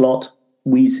each slot.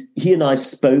 He and I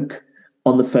spoke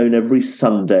on the phone every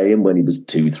Sunday. And when he was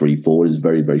 2, 3, 4, it was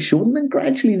very, very short. And then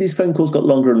gradually these phone calls got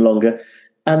longer and longer.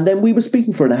 And then we were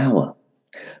speaking for an hour.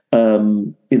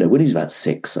 When he was about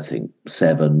 6, I think,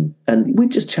 7, and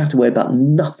we'd just chat away about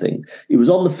nothing. He was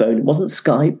on the phone. It wasn't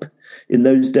Skype in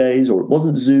those days, or it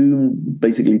wasn't Zoom,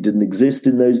 basically didn't exist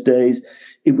in those days.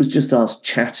 It was just us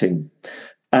chatting.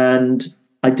 And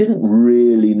I didn't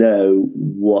really know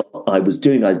what I was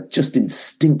doing. I just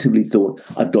instinctively thought,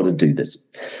 I've got to do this.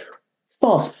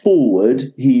 Fast forward,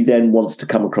 he then wants to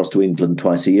come across to England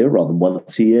twice a year rather than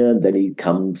once a year. And then he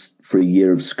comes for a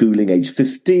year of schooling, age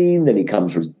 15. Then he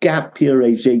comes for his gap year,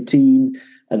 age 18.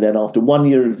 And then after 1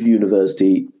 year of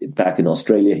university back in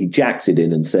Australia, he jacks it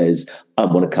in and says, I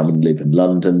want to come and live in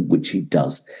London, which he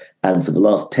does. And for the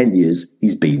last 10 years,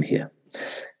 he's been here.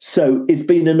 So it's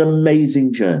been an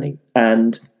amazing journey.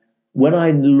 And when I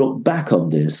look back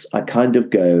on this, I kind of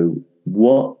go,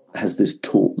 what has this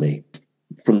taught me?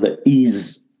 From the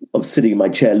ease of sitting in my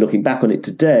chair, looking back on it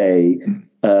today,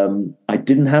 I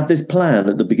didn't have this plan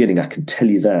at the beginning, I can tell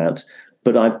you that.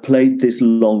 But I've played this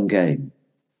long game,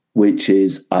 which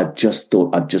is I've just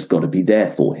thought I've just got to be there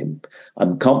for him. I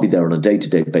can't be there on a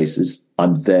day-to-day basis.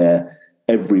 I'm there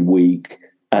every week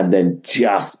and then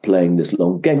just playing this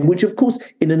long game, which, of course,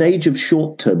 in an age of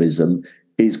short-termism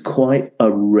is quite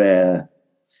a rare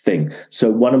thing.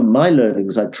 So one of my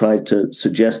learnings I tried to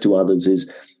suggest to others is,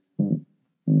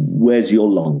 where's your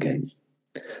long game?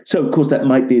 So, of course, that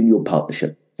might be in your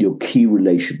partnership, your key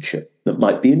relationship. That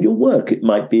might be in your work. It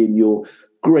might be in your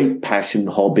great passion,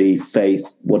 hobby,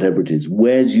 faith, whatever it is.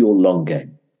 Where's your long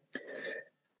game?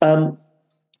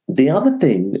 The other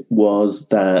thing was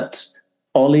that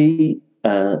Ollie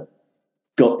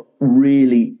got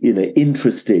really,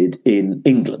 interested in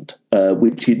England,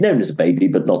 which he'd known as a baby,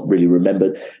 but not really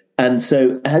remembered. And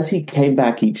so as he came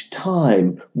back each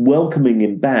time, welcoming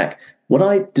him back, what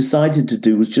I decided to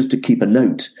do was just to keep a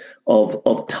note of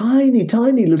tiny,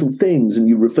 tiny little things. And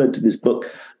you referred to this book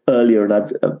earlier, and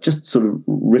I've just sort of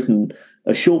written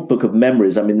a short book of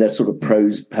memories. I mean, they're sort of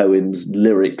prose poems,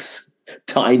 lyrics,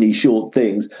 tiny short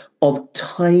things of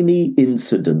tiny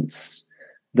incidents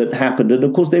that happened. And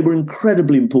of course, they were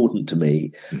incredibly important to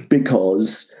me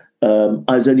because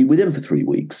I was only with him for 3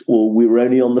 weeks, or we were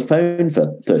only on the phone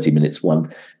for 30 minutes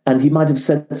one. And he might have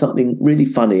said something really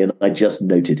funny and I just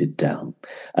noted it down.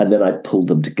 And then I pulled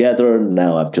them together, and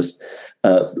now I've just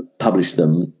published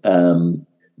them earlier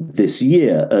this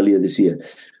year.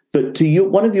 But to you,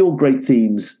 one of your great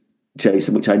themes,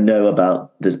 Jason, which I know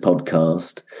about this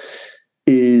podcast,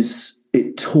 is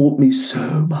it taught me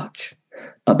so much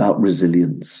about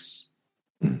resilience.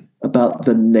 About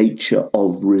the nature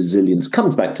of resilience.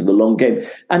 Comes back to the long game,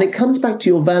 and it comes back to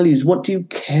your values. What do you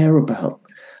care about?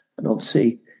 And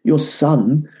obviously your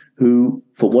son, who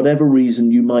for whatever reason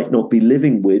you might not be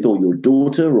living with, or your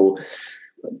daughter, or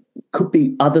could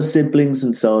be other siblings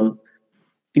and so on,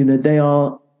 they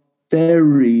are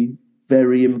very,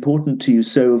 very important to you.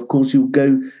 So of course you'll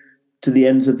go to the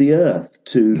ends of the earth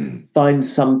to find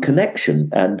some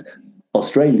connection, and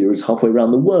Australia is halfway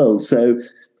around the world. So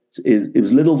it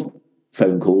was little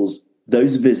phone calls,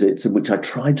 those visits in which I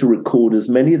tried to record as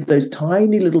many of those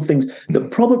tiny little things that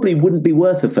probably wouldn't be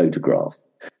worth a photograph.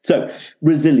 So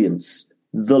resilience,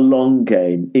 the long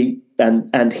game.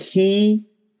 And he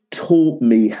taught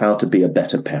me how to be a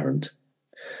better parent.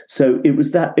 So it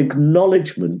was that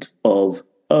acknowledgement of,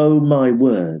 oh my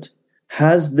word,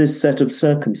 has this set of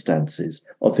circumstances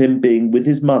of him being with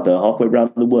his mother halfway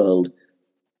around the world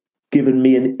given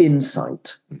me an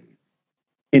insight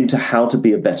into how to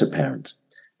be a better parent.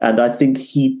 And I think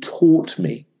he taught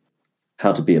me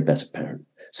how to be a better parent.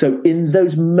 So in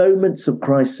those moments of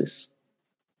crisis,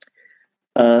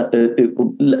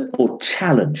 or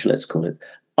challenge, let's call it,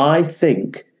 I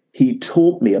think he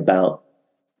taught me about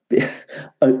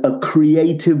a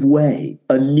creative way,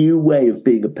 a new way of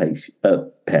being a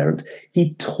parent.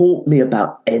 He taught me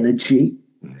about energy.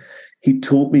 He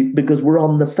taught me, because we're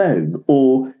on the phone,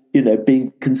 or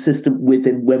being consistent with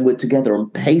him when we're together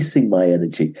and pacing my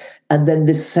energy. And then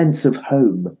this sense of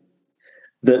home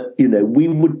that, we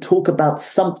would talk about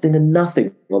something and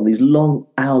nothing on these long,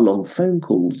 hour-long phone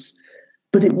calls.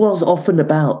 But it was often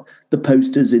about the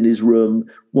posters in his room.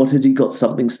 What had he got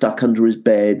something stuck under his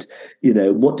bed?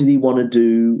 What did he want to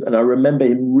do? And I remember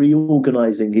him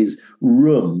reorganizing his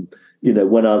room,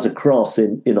 when I was across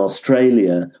in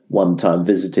Australia one time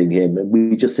visiting him, and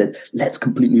we just said, let's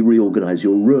completely reorganize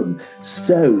your room.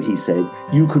 So, he said,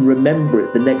 you can remember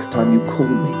it the next time you call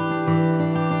me.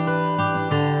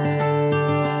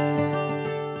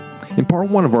 In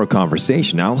part one of our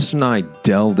conversation, Alastair and I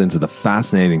delved into the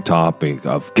fascinating topic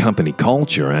of company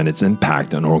culture and its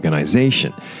impact on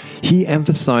organization. He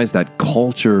emphasized that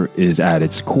culture is at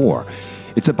its core.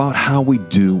 It's about how we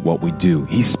do what we do.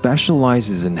 He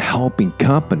specializes in helping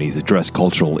companies address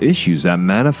cultural issues that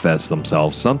manifest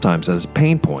themselves sometimes as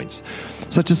pain points,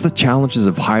 such as the challenges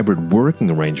of hybrid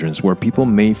working arrangements where people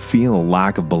may feel a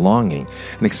lack of belonging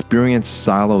and experience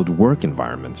siloed work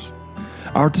environments.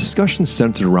 Our discussion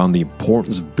centered around the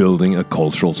importance of building a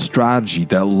cultural strategy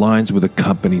that aligns with a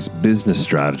company's business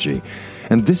strategy.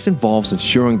 And this involves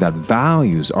ensuring that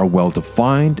values are well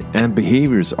defined and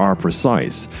behaviors are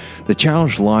precise. The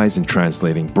challenge lies in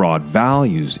translating broad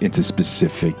values into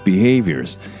specific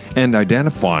behaviors and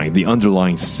identifying the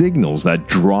underlying signals that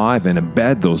drive and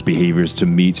embed those behaviors to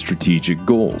meet strategic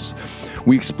goals.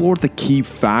 We explored the key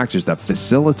factors that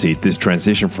facilitate this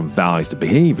transition from values to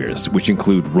behaviors, which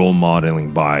include role modeling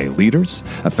by leaders,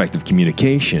 effective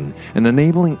communication, and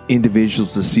enabling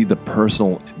individuals to see the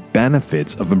personal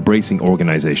benefits of embracing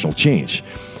organizational change.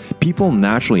 People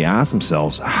naturally ask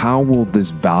themselves, how will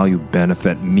this value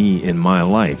benefit me in my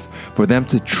life, for them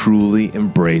to truly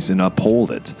embrace and uphold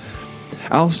it?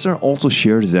 Alastair also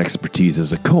shared his expertise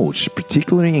as a coach,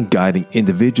 particularly in guiding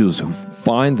individuals who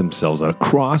find themselves at a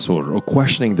crossroad or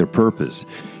questioning their purpose.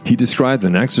 He described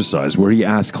an exercise where he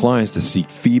asked clients to seek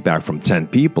feedback from 10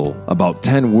 people about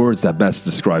 10 words that best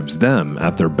describes them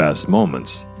at their best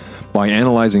moments. By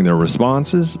analyzing their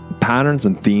responses, patterns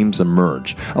and themes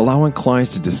emerge, allowing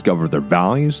clients to discover their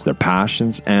values, their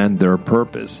passions, and their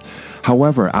purpose.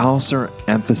 However, Alastair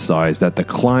emphasized that the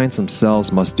clients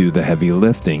themselves must do the heavy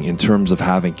lifting in terms of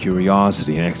having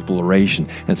curiosity and exploration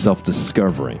and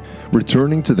self-discovery.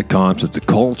 Returning to the concept of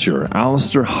culture,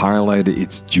 Alastair highlighted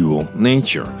its dual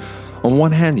nature. On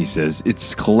one hand, he says,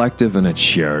 it's collective and it's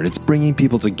shared, it's bringing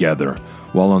people together,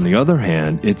 while on the other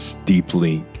hand, it's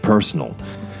deeply personal.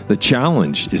 The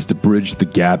challenge is to bridge the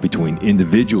gap between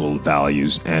individual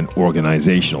values and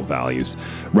organizational values,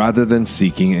 rather than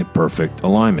seeking a perfect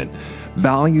alignment.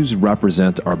 Values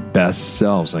represent our best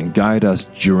selves and guide us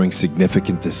during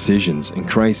significant decisions and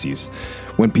crises.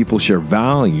 When people share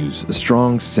values, a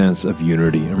strong sense of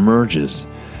unity emerges.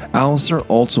 Alastair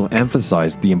also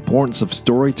emphasized the importance of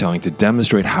storytelling to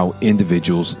demonstrate how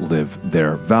individuals live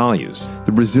their values.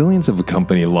 The resilience of a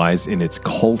company lies in its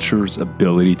culture's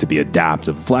ability to be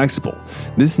adaptive and flexible.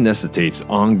 This necessitates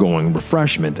ongoing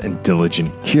refreshment and diligent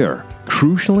care.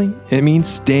 Crucially, it means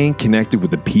staying connected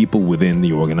with the people within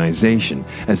the organization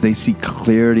as they see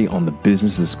clarity on the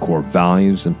business's core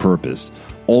values and purpose.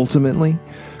 Ultimately,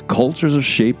 cultures are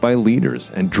shaped by leaders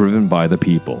and driven by the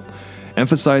people,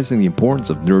 emphasizing the importance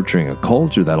of nurturing a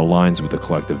culture that aligns with the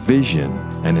collective vision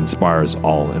and inspires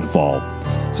all involved.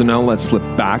 So now let's slip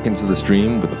back into the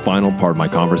stream with the final part of my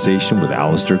conversation with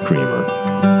Alastair Creamer.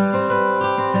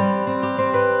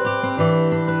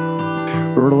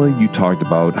 Earlier, you talked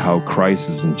about how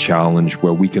crisis and challenge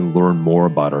where we can learn more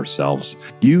about ourselves.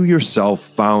 You yourself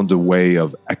found a way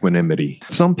of equanimity.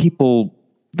 Some people,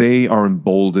 they are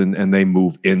emboldened and they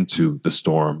move into the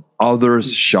storm.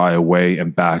 Others shy away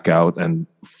and back out and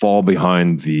fall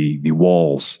behind the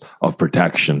walls of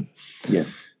protection. Yeah.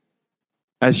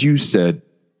 As you said,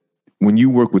 when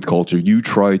you work with culture, you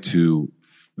try to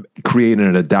create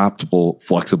an adaptable,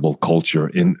 flexible culture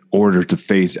in order to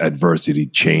face adversity,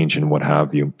 change, and what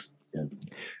have you. Yeah.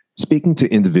 Speaking to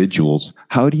individuals,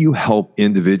 how do you help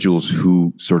individuals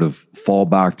who sort of fall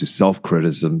back to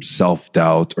self-criticism,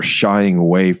 self-doubt, or shying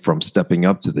away from stepping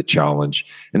up to the challenge?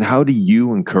 And how do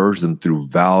you encourage them through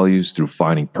values, through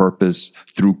finding purpose,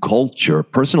 through culture,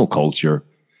 personal culture,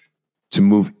 to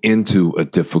move into a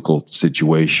difficult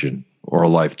situation or a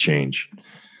life change?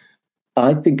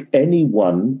 I think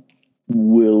anyone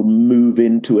will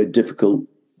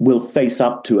will face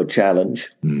up to a challenge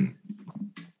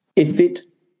if it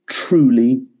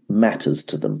truly matters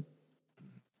to them.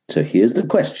 So here's the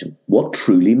question. What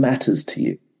truly matters to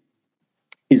you?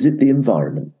 Is it the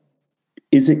environment?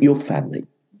 Is it your family?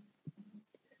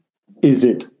 Is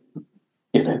it,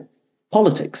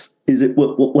 politics? Is it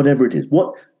whatever it is?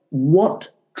 What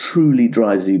truly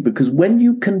drives you? Because when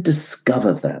you can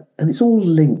discover that, and it's all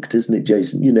linked, isn't it,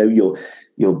 Jason?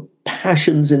 Your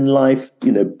passions in life,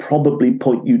 probably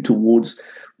point you towards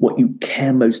what you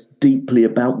care most deeply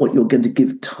about, what you're going to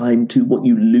give time to, what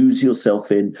you lose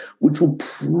yourself in, which will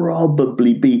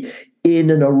probably be in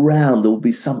and around. There will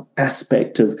be some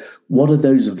aspect of what are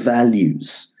those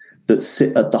values that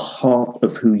sit at the heart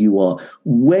of who you are.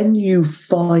 When you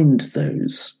find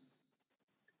those,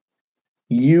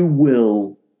 you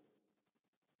will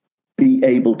be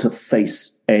able to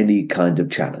face any kind of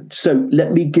challenge. So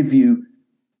let me give you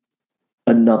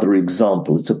another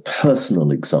example. It's a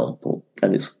personal example,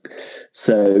 and it's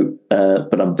so.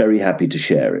 But I'm very happy to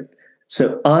share it.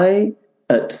 So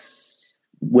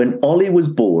when Ollie was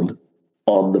born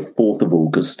on the 4th of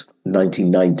August,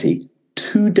 1990,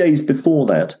 2 days before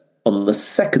that, on the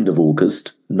 2nd of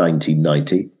August,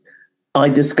 1990, I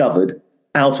discovered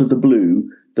out of the blue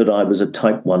that I was a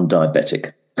type 1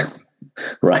 diabetic.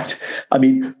 Right. I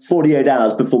mean, 48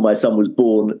 hours before my son was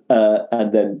born,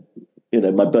 and then,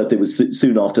 my birthday was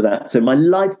soon after that. So my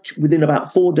life, within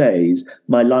about 4 days,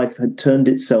 my life had turned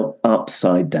itself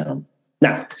upside down.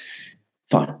 Now,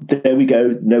 fine. There we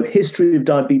go. No history of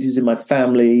diabetes in my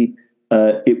family.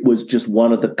 It was just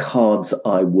one of the cards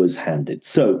I was handed.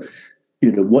 So,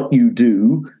 what you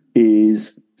do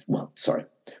is,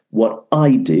 what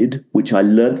I did, which I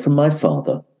learned from my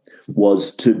father,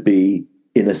 was to be,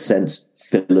 in a sense,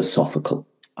 philosophical.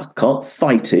 I can't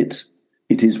fight it.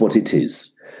 It is what it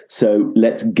is. So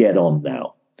let's get on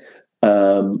now.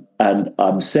 And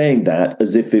I'm saying that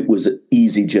as if it was an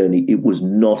easy journey. It was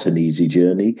not an easy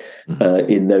journey.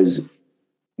 In those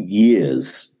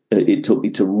years, it took me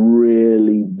to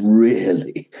really,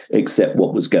 really accept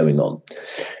what was going on.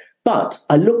 But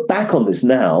I look back on this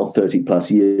now, 30 plus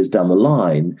years down the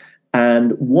line,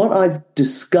 and what I've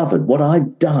discovered, what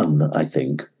I've done, I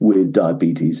think, with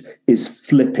diabetes is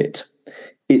flip it.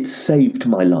 It saved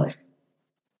my life.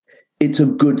 It's a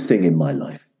good thing in my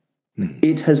life.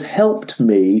 It has helped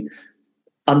me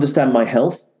understand my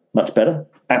health much better.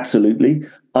 Absolutely.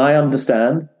 I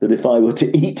understand that if I were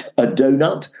to eat a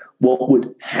donut, what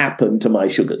would happen to my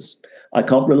sugars? I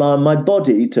can't rely on my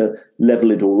body to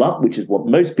level it all up, which is what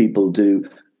most people do.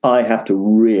 I have to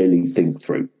really think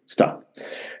through stuff.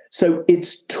 So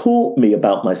it's taught me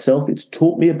about myself. It's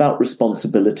taught me about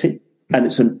responsibility, and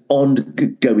it's an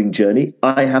ongoing journey.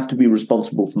 I have to be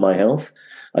responsible for my health.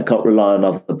 I can't rely on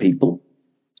other people,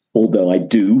 although I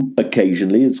do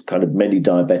occasionally, as kind of many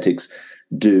diabetics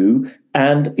do.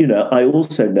 And, I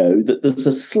also know that there's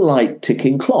a slight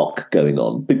ticking clock going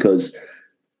on because,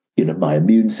 my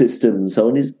immune system and so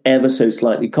on is ever so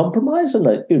slightly compromised.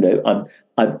 And,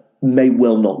 I may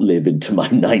well not live into my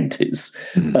 90s,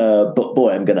 but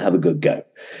boy, I'm going to have a good go.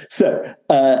 So,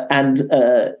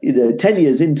 10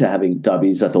 years into having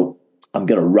diabetes, I thought, I'm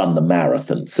going to run the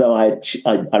marathon. So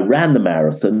I ran the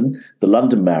marathon, the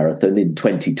London Marathon in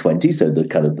 2020, so the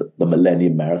kind of the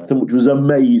Millennium Marathon, which was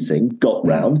amazing, got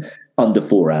round under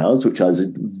 4 hours, which I was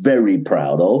very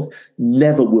proud of.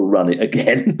 Never will run it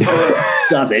again.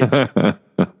 Done it.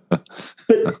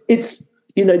 But it's,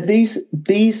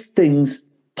 these things,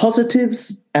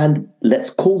 positives and let's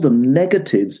call them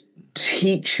negatives,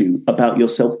 teach you about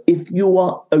yourself if you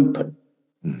are open.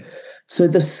 So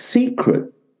the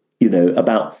secret,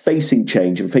 about facing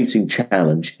change and facing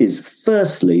challenge is,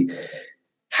 firstly,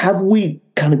 have we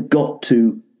kind of got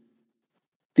to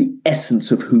the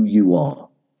essence of who you are?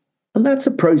 And that's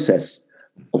a process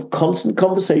of constant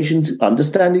conversations,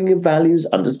 understanding your values,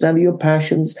 understanding your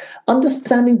passions,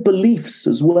 understanding beliefs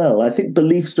as well. I think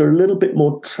beliefs are a little bit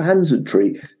more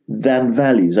transitory than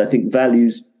values. I think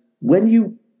values, when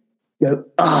you go,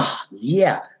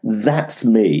 yeah, that's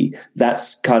me,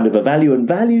 that's kind of a value. And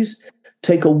values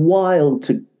take a while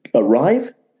to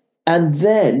arrive, and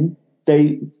then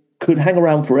they could hang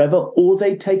around forever, or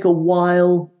they take a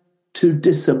while to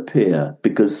disappear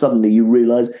because suddenly you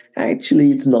realize,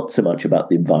 actually, it's not so much about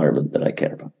the environment that I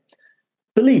care about.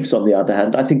 Beliefs, on the other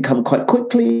hand, I think come quite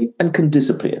quickly and can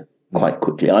disappear quite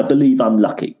quickly. I believe I'm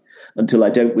lucky until I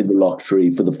don't win the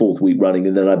lottery for the 4th week running,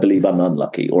 and then I believe I'm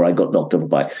unlucky or I got knocked off a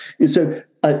bike. So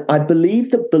I believe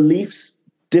that beliefs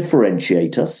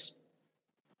differentiate us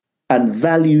and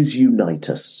values unite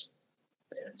us.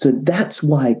 So that's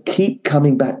why I keep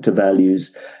coming back to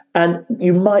values. And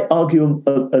you might argue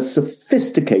a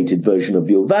sophisticated version of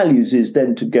your values is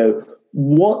then to go,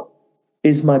 what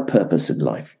is my purpose in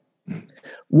life?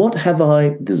 What have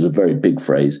I, this is a very big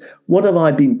phrase, what have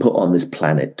I been put on this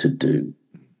planet to do?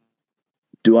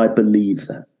 Do I believe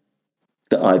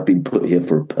that I've been put here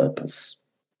for a purpose?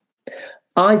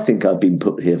 I think I've been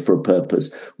put here for a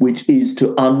purpose, which is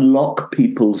to unlock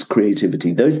people's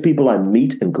creativity. Those people I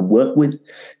meet and can work with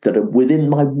that are within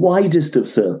my widest of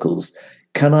circles,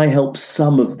 can I help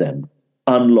some of them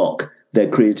unlock their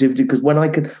creativity? Because when I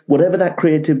can, whatever that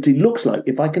creativity looks like,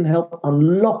 if I can help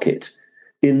unlock it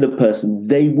in the person,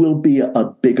 they will be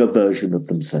a bigger version of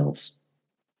themselves,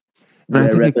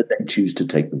 wherever they choose to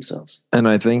take themselves. And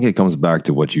I think it comes back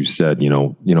to what you said,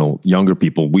 younger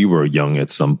people, we were young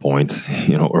at some point,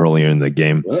 earlier in the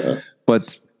game,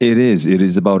 but it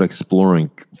is about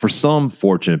exploring. For some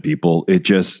fortunate people, it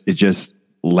just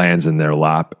lands in their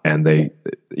lap and they,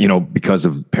 because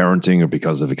of parenting or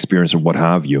because of experience or what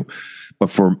have you. But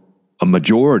for a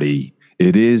majority,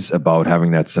 it is about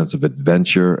having that sense of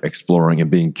adventure, exploring,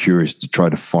 and being curious to try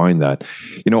to find that.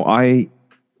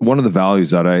 One of the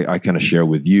values that I kind of share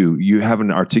with you, you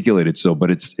haven't articulated so, but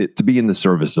it's to be in the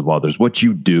service of others. What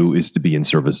you do is to be in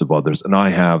service of others. And I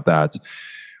have that,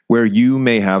 where you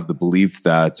may have the belief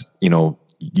that,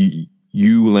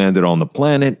 you landed on the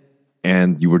planet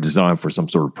and you were designed for some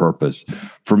sort of purpose.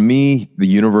 For me, the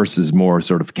universe is more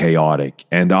sort of chaotic,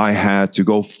 and I had to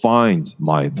go find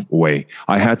my way.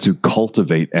 I had to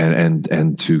cultivate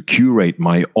and to curate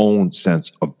my own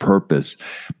sense of purpose.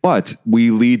 But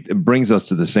it brings us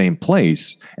to the same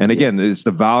place. And again, it's the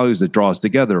values that draw us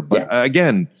together. But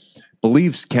again,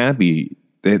 beliefs can be,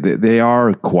 they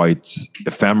are quite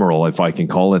ephemeral, if I can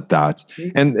call it that.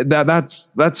 And that's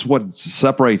what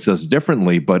separates us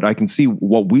differently. But I can see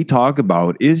what we talk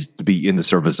about is to be in the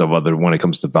service of others when it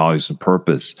comes to values and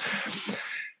purpose.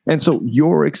 And so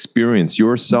your experience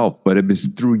yourself, but it was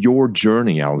through your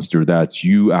journey, Alastair, that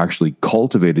you actually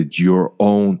cultivated your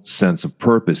own sense of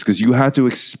purpose, because you had to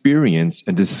experience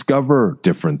and discover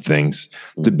different things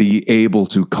to be able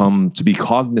to come to be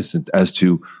cognizant as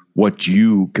to what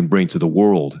you can bring to the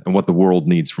world and what the world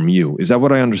needs from you. Is that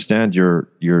what I understand? Your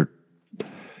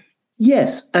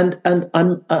Yes, and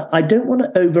I don't want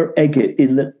to over egg it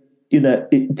in that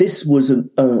this was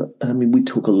we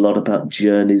talk a lot about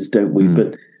journeys, don't we?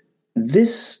 But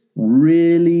this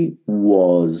really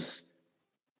was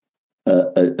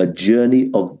a journey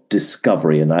of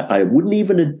discovery, and I wouldn't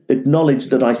even acknowledge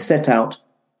that I set out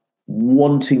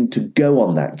wanting to go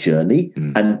on that journey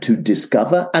and to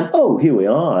discover. And here we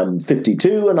are. I'm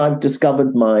 52 and I've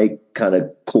discovered my kind of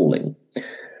calling.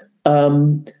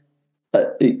 I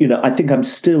think I'm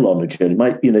still on a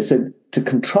journey. So to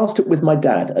contrast it with my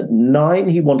dad, at 9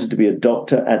 he wanted to be a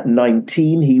doctor. At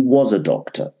 19 he was a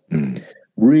doctor.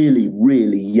 Really,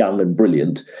 really young and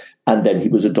brilliant. And then he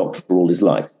was a doctor all his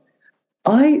life.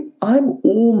 I'm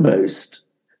almost,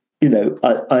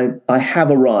 I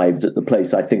have arrived at the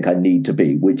place I think I need to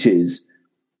be, which is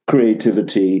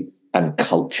creativity and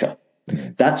culture.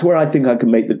 That's where I think I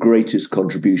can make the greatest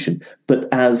contribution. But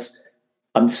as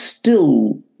I'm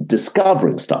still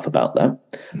discovering stuff about that,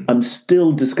 I'm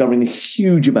still discovering a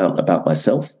huge amount about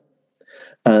myself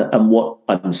and what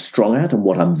I'm strong at and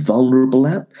what I'm vulnerable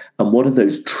at and what are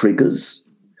those triggers.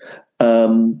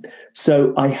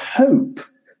 So I hope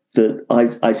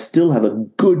that I still have a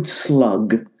good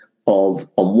slug of,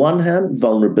 on one hand,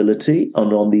 vulnerability,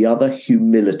 and on the other,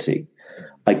 humility.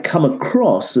 I come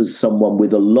across as someone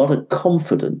with a lot of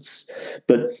confidence,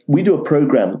 but we do a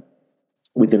program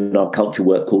within our culture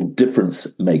work called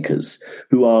Difference Makers,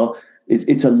 who are,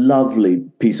 it's a lovely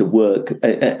piece of work,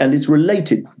 and it's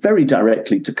related very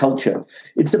directly to culture.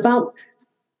 It's about,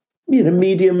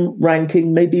 medium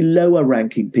ranking, maybe lower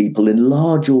ranking people in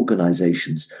large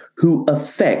organizations who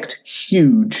affect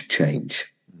huge change.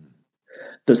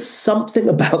 There's something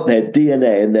about their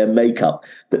DNA and their makeup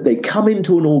that they come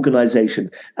into an organization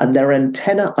and their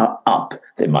antenna are up.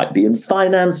 They might be in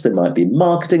finance, they might be in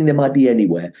marketing, they might be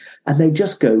anywhere. And they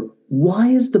just go, why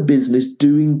is the business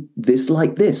doing this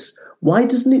like this? Why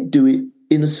doesn't it do it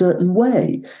in a certain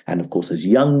way? And of course, as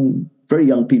very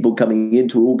young people coming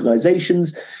into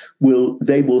organizations,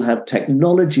 they will have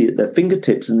technology at their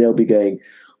fingertips and they'll be going,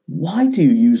 why do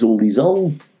you use all these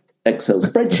old Excel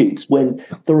spreadsheets when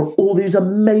there are all these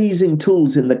amazing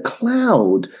tools in the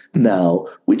cloud now,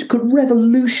 which could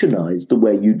revolutionize the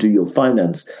way you do your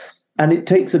finance? And it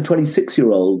takes a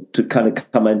 26-year-old to kind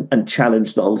of come in and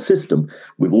challenge the whole system.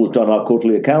 We've always done our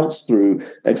quarterly accounts through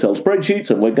Excel spreadsheets,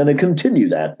 and we're going to continue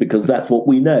that because that's what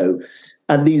we know.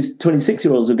 And these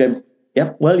 26-year-olds are going,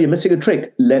 yep, well, you're missing a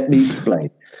trick. Let me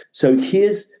explain. So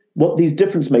here's what these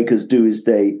difference makers do is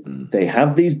they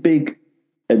have these big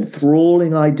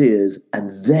enthralling ideas, and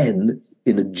then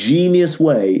in a genius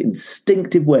way,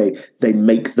 instinctive way, they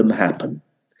make them happen.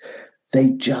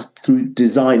 They just, through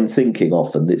design thinking,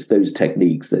 often it's those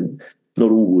techniques, then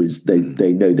not always they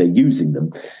know they're using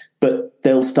them, but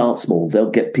they'll start small, they'll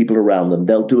get people around them,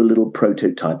 they'll do a little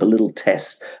prototype, a little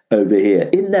test over here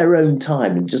in their own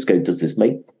time and just go, does this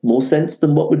make more sense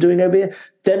than what we're doing over here?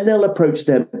 Then they'll approach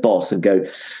their boss and go,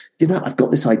 I've got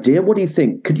this idea. What do you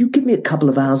think? Could you give me a couple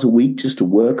of hours a week just to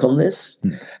work on this?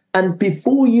 And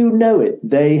before you know it,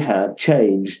 they have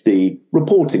changed the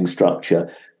reporting structure.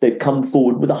 They've come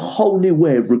forward with a whole new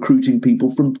way of recruiting people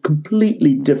from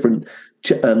completely different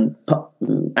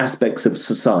aspects of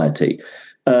society.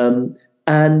 We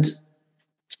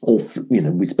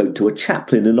spoke to a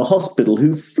chaplain in a hospital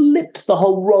who flipped the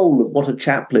whole role of what a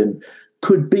chaplain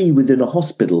could be within a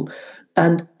hospital.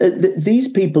 And these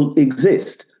people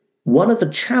exist. One of the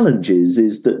challenges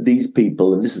is that these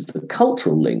people, and this is the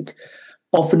cultural link,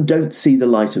 often don't see the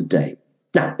light of day.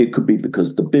 Now, it could be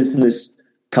because the business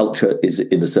culture is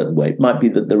in a certain way. It might be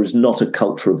that there is not a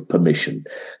culture of permission.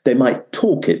 They might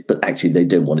talk it, but actually they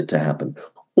don't want it to happen.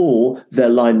 Or their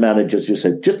line managers just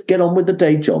said, just get on with the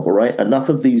day job, all right? Enough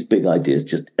of these big ideas,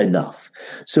 just enough.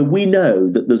 So we know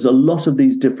that there's a lot of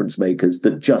these difference makers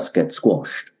that just get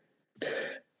squashed.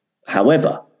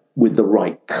 However, with the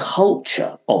right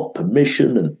culture of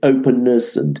permission and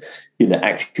openness and,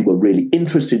 actually we're really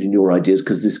interested in your ideas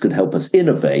because this could help us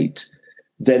innovate,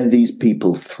 then these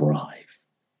people thrive.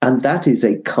 And that is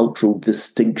a cultural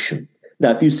distinction.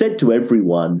 Now, if you said to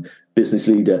everyone, business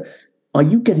leader, are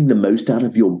you getting the most out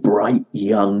of your bright,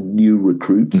 young, new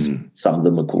recruits? Mm-hmm. Some of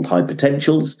them are called high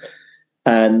potentials.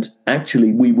 And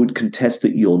actually, we would contest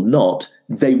that you're not.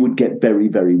 They would get very,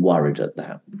 very worried at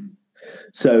that.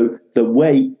 So the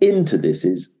way into this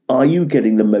is, are you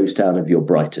getting the most out of your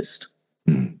brightest?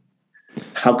 Mm.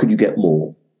 How could you get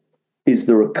more? Is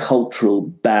there a cultural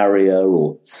barrier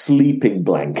or sleeping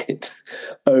blanket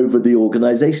over the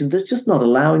organization that's just not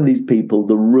allowing these people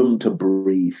the room to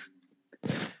breathe?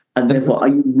 And therefore, are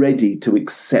you ready to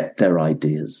accept their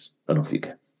ideas? And off you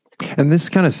go. And this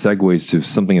kind of segues to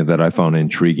something that I found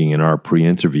intriguing in our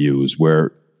pre-interviews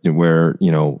where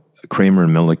Kramer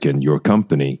and Milliken, your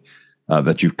company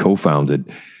that you've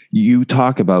co-founded, you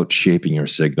talk about shaping your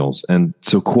signals. And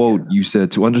so, quote, you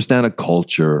said, to understand a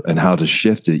culture and how to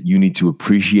shift it, you need to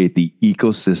appreciate the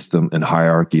ecosystem and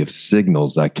hierarchy of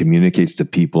signals that communicates to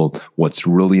people what's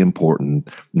really important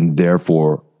and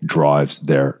therefore drives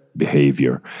their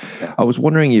behavior. I was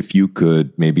wondering if you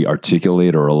could maybe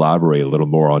articulate or elaborate a little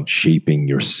more on shaping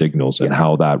your signals and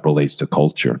how that relates to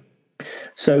culture.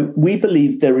 So we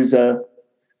believe so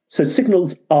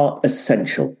signals are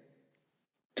essential.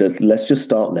 Let's just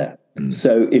start there.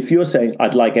 So if you're saying,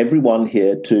 I'd like everyone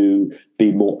here to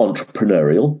be more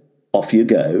entrepreneurial, off you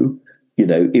go,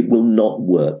 it will not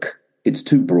work. It's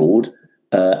too broad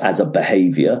as a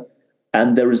behavior,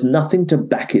 and there is nothing to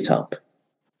back it up.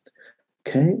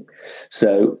 Okay.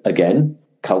 So again,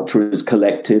 culture is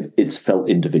collective. It's felt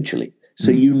individually.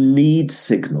 So you need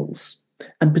signals.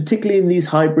 And particularly in these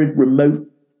hybrid remote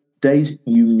days,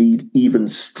 you need even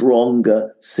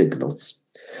stronger signals.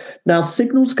 Now,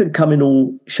 signals can come in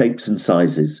all shapes and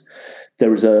sizes.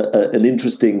 There is an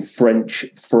interesting French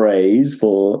phrase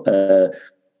for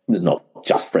not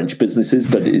just French businesses,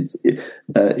 but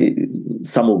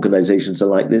some organizations are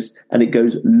like this, and it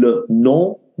goes le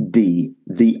non dit,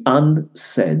 the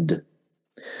unsaid.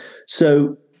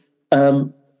 So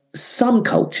some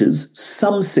cultures,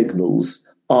 some signals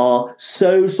are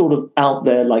so sort of out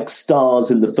there like stars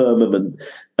in the firmament.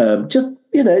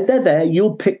 They're there.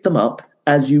 You'll pick them up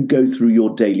as you go through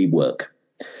your daily work.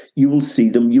 You will see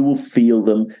them, you will feel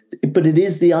them, but it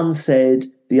is the unsaid,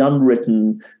 the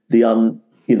unwritten,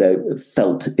 the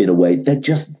felt in a way. They're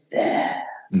just there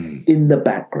in the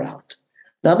background.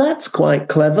 Now that's quite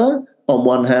clever on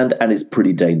one hand, and it's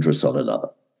pretty dangerous on another.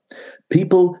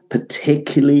 People,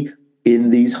 particularly in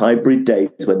these hybrid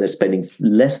days when they're spending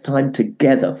less time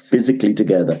together, physically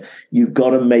together, you've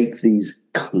got to make these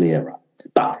clearer.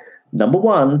 But number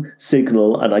one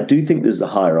signal, and I do think there's a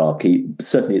hierarchy,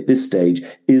 certainly at this stage,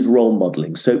 is role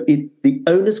modeling. So the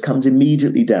onus comes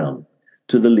immediately down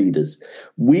to the leaders.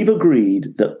 We've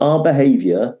agreed that our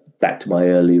behavior, back to my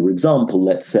earlier example,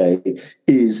 let's say,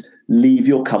 is leave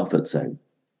your comfort zone.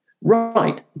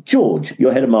 Right, George,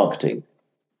 you're head of marketing.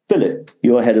 Philip,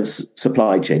 you're head of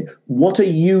supply chain. What are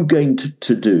you going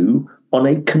to do on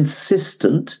a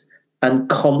consistent and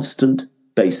constant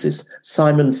basis?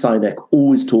 Simon Sinek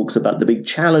always talks about the big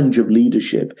challenge of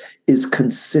leadership is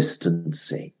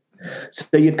consistency.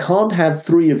 So you can't have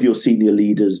 3 of your senior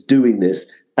leaders doing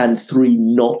this and 3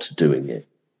 not doing it,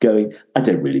 going, I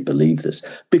don't really believe this.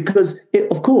 Because,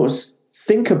 of course,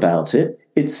 think about it,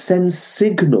 it sends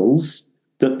signals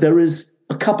that there is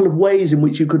a couple of ways in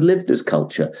which you could live this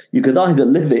culture. You could either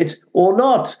live it or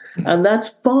not, and that's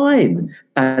fine.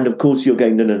 And, of course, you're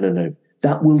going, no.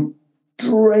 That will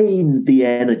drain the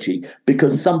energy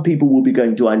because some people will be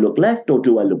going, do I look left or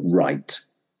do I look right?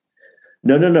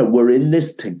 No, we're in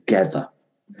this together.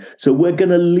 So we're going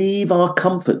to leave our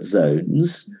comfort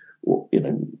zones, or,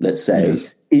 let's say,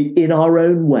 yes, in our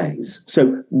own ways.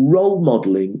 So role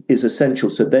modeling is essential.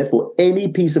 So therefore, any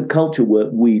piece of culture work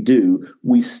we do,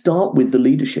 we start with the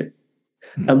leadership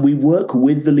and we work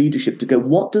with the leadership to go,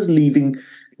 what does leaving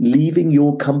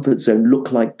your comfort zone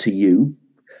look like to you?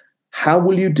 How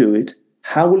will you do it?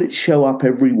 How will it show up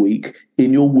every week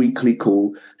in your weekly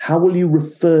call? How will you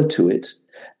refer to it?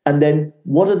 And then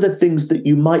what are the things that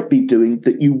you might be doing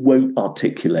that you won't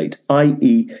articulate?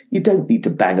 I.e., you don't need to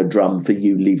bang a drum for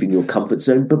you leaving your comfort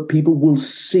zone, but people will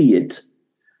see it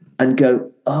and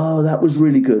go, oh, that was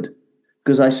really good.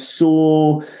 Because I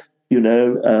saw,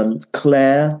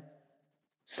 Claire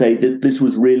say that this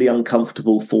was really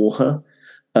uncomfortable for her,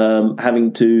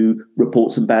 having to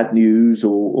report some bad news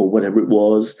or whatever it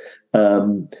was.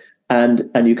 And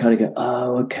you kind of go,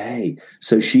 oh, okay,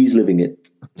 so she's living it.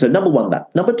 So number one,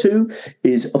 that. Number two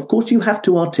is, of course, you have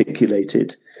to articulate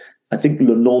it. I think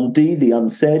le non-dit, the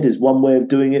unsaid, is one way of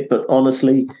doing it. But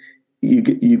honestly,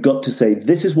 you've got to say,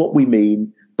 this is what we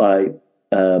mean by,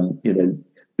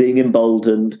 being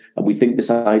emboldened. And we think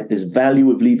this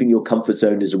value of leaving your comfort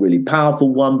zone is a really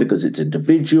powerful one because it's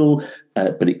individual,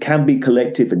 but it can be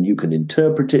collective and you can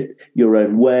interpret it your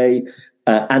own way.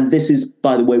 And this is,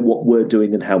 by the way, what we're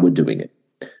doing and how we're doing it,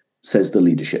 says the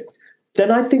leadership. Then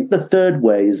I think the third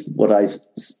way is what I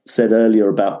said earlier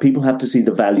about people have to see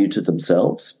the value to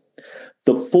themselves.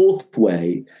 The fourth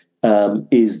way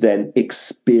is then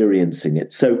experiencing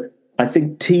it. So I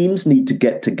think teams need to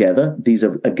get together. These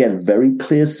are, again, very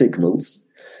clear signals.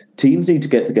 Teams need to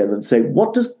get together and say,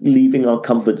 what does leaving our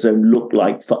comfort zone look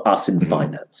like for us in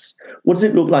finance? What does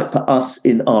it look like for us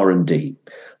in R&D?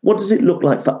 What does it look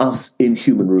like for us in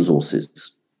human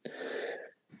resources?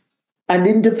 And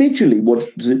individually, what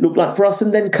does it look like for us?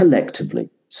 And then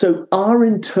collectively. So our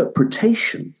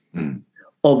interpretation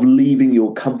of leaving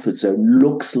your comfort zone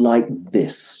looks like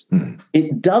this.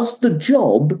 It does the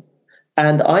job.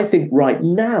 And I think right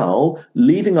now,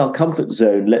 leaving our comfort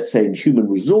zone, let's say in human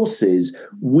resources,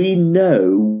 we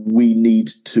know we need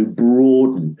to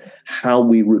broaden how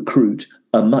we recruit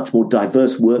a much more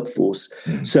diverse workforce.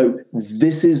 So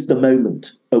this is the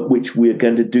moment at which we're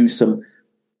going to do some,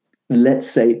 let's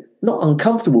say, not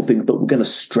uncomfortable things, but we're going to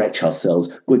stretch ourselves.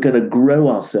 We're going to grow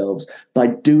ourselves by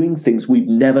doing things we've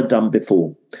never done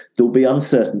before. There'll be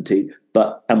uncertainty,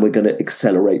 and we're going to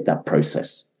accelerate that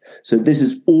process. So this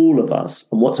is all of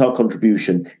us. And what's our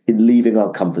contribution in leaving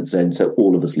our comfort zone? So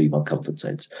all of us leave our comfort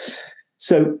zones.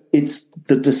 So it's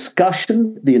the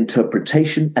discussion, the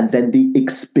interpretation, and then the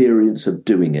experience of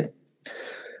doing it.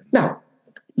 Now,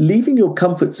 leaving your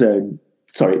comfort zone,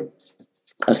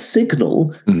 a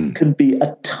signal can be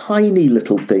a tiny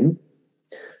little thing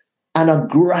and a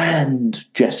grand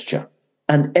gesture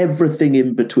and everything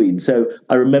in between. So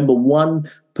I remember one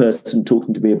person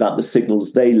talking to me about the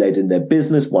signals they led in their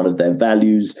business. One of their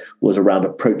values was around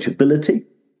approachability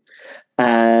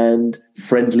and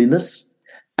friendliness.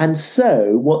 And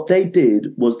so what they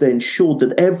did was they ensured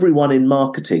that everyone in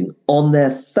marketing on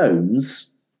their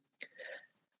phones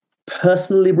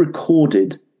personally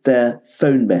recorded their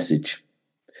phone message.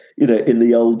 In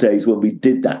the old days when we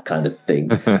did that kind of thing,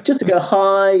 just to go,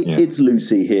 hi, It's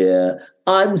Lucy here.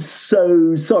 I'm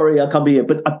so sorry I can't be here,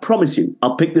 but I promise you,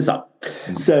 I'll pick this up.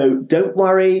 So don't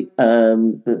worry,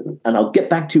 and I'll get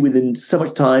back to you within so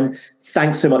much time.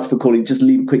 Thanks so much for calling. Just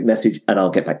leave a quick message and I'll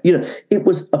get back. It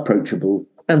was approachable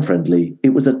and friendly. It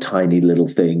was a tiny little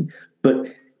thing, but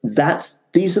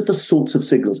these are the sorts of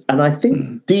signals. And I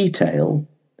think detail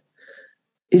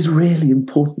is really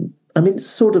important. I mean, it's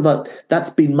sort of that's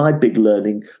been my big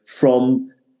learning from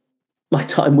my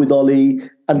time with Ollie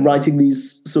and writing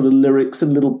these sort of lyrics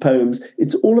and little poems.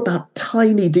 It's all about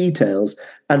tiny details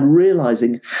and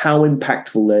realizing how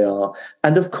impactful they are.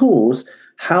 And of course,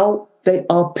 how they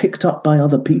are picked up by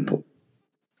other people.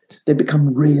 They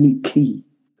become really key.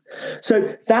 So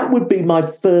that would be my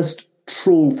first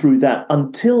trawl through that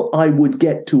until I would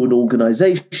get to an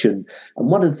organization. And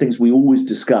one of the things we always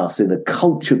discuss in a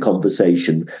culture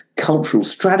conversation, cultural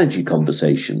strategy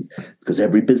conversation, because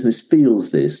every business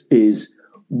feels this, is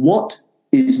what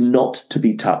is not to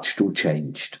be touched or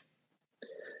changed.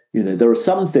 There are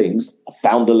some things a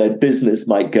founder-led business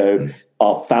might go,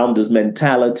 our founder's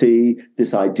mentality,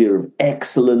 this idea of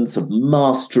excellence, of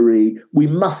mastery. We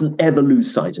mustn't ever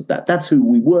lose sight of that. That's who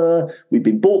we were. We've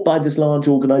been bought by this large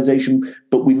organization,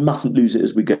 but we mustn't lose it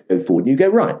as we go forward. And you go,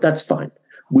 right, that's fine.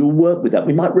 We'll work with that.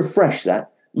 We might refresh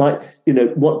that.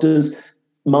 What does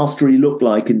mastery look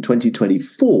like in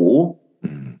 2024?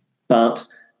 But,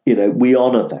 we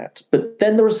honor that. But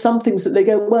then there are some things that they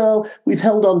go, well, we've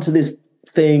held on to this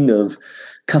thing of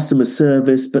customer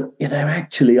service, but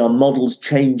actually our model's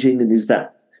changing, and is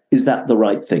that the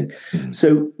right thing?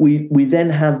 So we then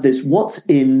have this what's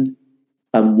in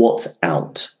and what's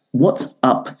out, what's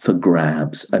up for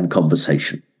grabs and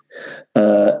conversation,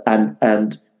 but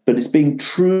it's being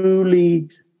truly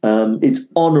it's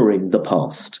honoring the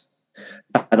past,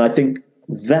 and I think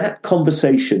that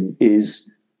conversation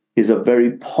is a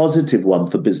very positive one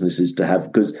for businesses to have,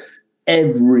 because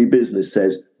every business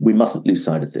says we mustn't lose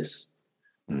sight of this.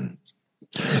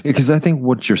 Because I think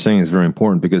what you're saying is very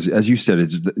important, because as you said,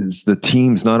 it's the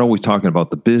team's not always talking about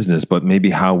the business, but maybe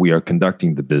how we are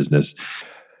conducting the business.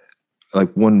 Like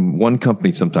one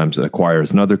company sometimes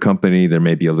acquires another company, there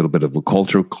may be a little bit of a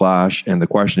cultural clash. And the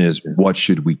question is, what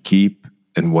should we keep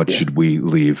and what should we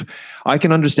leave? I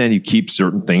can understand you keep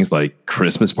certain things like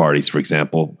Christmas parties, for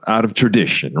example, out of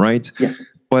tradition, right? Yeah.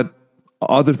 But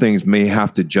other things may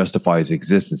have to justify its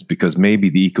existence because maybe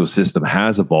the ecosystem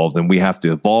has evolved and we have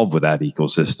to evolve with that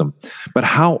ecosystem. But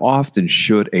how often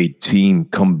should a team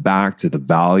come back to the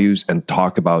values and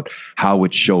talk about how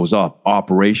it shows up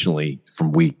operationally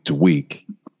from week to week?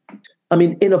 I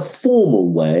mean, in a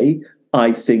formal way,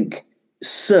 I think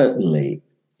certainly,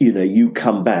 you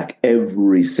come back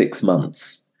every 6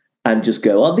 months and just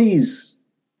go, is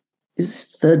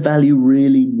this third value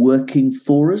really working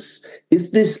for us?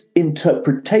 Is this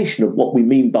interpretation of what we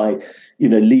mean by,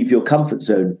 leave your comfort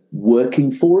zone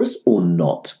working for us or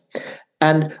not?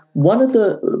 And one of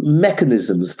the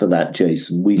mechanisms for that,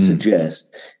 Jason, we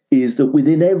suggest is that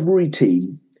within every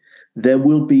team, there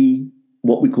will be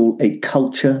what we call a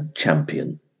culture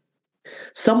champion.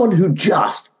 Someone who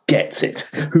just gets it,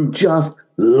 who just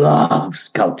loves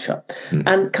culture.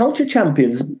 And culture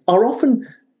champions are often,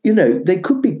 they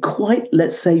could be quite,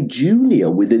 let's say, junior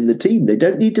within the team. They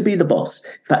don't need to be the boss.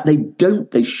 In fact,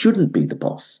 they shouldn't be the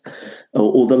boss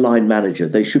or the line manager.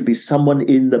 They should be someone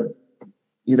in the,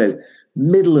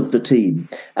 middle of the team.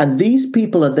 And these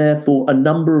people are there for a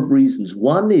number of reasons.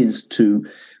 One is to,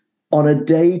 on a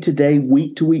day-to-day,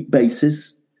 week-to-week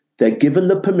basis, they're given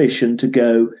the permission to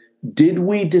go, did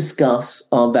we discuss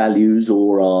our values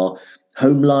or our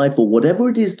home life or whatever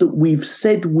it is that we've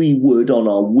said we would on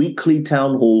our weekly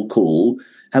town hall call?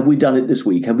 Have we done it this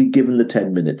week? Have we given the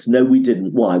 10 minutes? No, we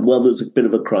didn't. Why? Well, there's a bit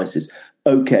of a crisis.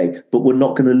 Okay, but we're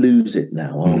not going to lose it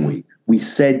now, are we? We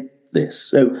said this.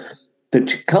 So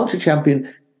the culture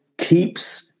champion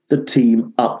keeps the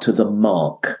team up to the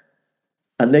mark.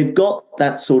 And they've got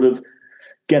that sort of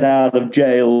get out of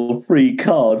jail free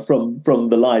card from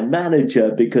the line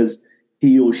manager, because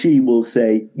he or she will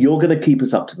say, you're going to keep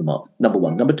us up to the mark, number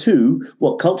one. Number two,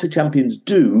 what culture champions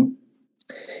do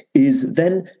is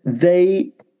then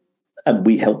they, and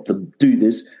we help them do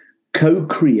this,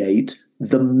 co-create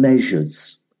the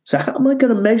measures. So how am I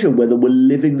going to measure whether we're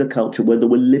living the culture, whether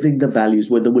we're living the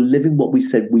values, whether we're living what we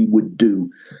said we would do?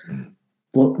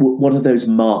 What are those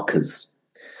markers?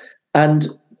 And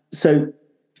so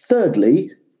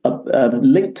thirdly,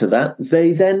 linked to that,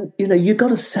 they then, you've got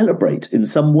to celebrate in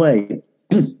some way.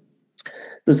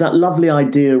 There's that lovely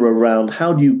idea around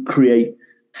how do you create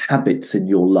habits in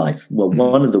your life? Well,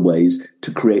 one of the ways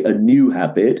to create a new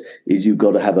habit is you've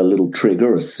got to have a little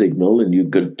trigger, a signal, and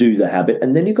you've got to do the habit.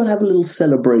 And then you've got to have a little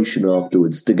celebration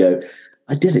afterwards to go,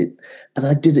 I did it. And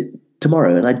I did it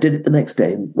tomorrow. And I did it the next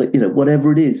day. And,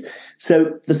 whatever it is.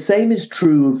 So the same is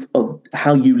true of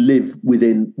how you live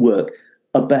within work.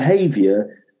 A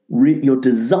behavior, your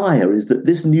desire is that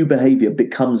this new behavior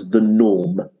becomes the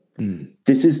norm.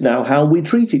 This is now how we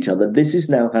treat each other. This is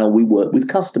now how we work with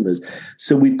customers.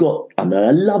 So we've got, I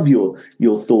love your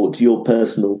thought, your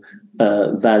personal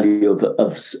value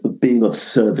of being of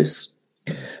service.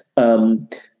 So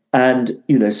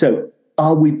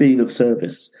are we being of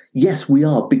service? Yes, we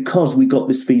are, because we got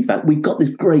this feedback. We got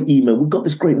this great email. We've got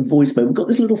this great voicemail. We've got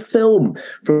this little film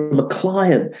from a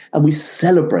client, and we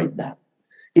celebrate that.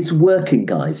 It's working,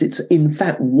 guys. It's, in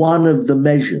fact, one of the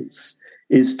measures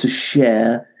is to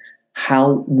share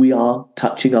how we are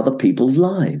touching other people's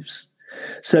lives.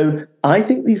 So I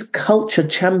think these culture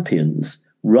champions,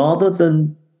 rather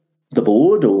than the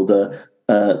board or the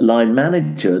line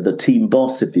manager, the team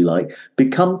boss, if you like,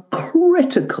 become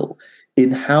critical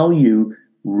in how you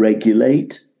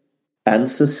regulate and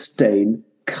sustain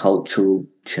cultural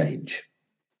change.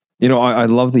 I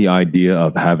love the idea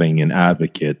of having an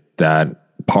advocate that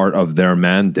part of their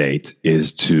mandate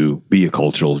is to be a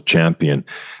cultural champion,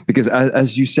 because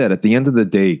as you said, at the end of the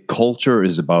day, culture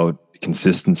is about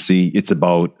consistency. It's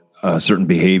about certain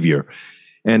behavior.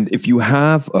 And if you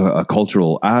have a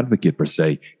cultural advocate per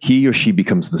se, he or she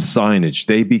becomes the signage.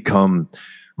 They become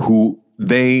who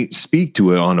they speak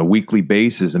to it on a weekly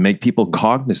basis and make people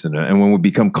cognizant. And when we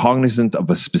become cognizant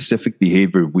of a specific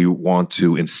behavior we want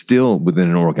to instill within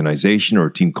an organization or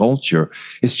a team culture,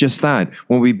 it's just that.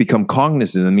 When we become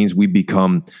cognizant, it means we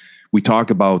talk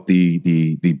about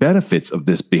the benefits of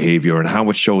this behavior and how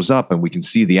it shows up, and we can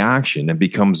see the action, and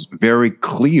becomes very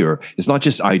clear. It's not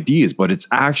just ideas, but it's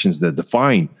actions that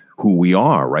define who we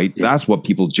are, right? Yeah. That's what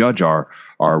people judge our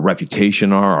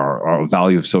reputation, our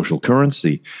value of social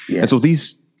currency. Yes. And so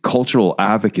these cultural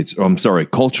advocates, or I'm sorry,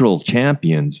 cultural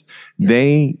champions,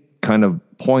 they kind of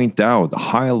point out,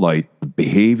 highlight the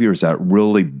behaviors that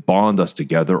really bond us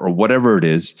together or whatever it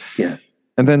is. Yeah.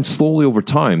 And then slowly over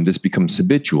time, this becomes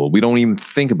habitual. We don't even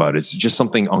think about it. It's just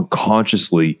something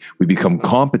unconsciously we become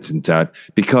competent at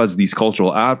because these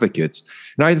cultural advocates.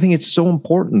 And I think it's so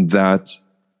important that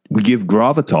we give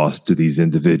gravitas to these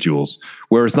individuals,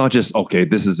 where it's not just, okay,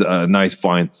 this is a nice,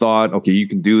 fine thought. Okay, you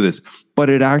can do this. But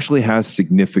it actually has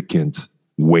significant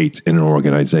weight in an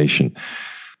organization.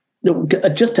 No,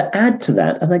 just to add to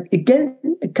that, and again,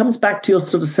 it comes back to your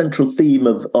sort of central theme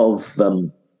of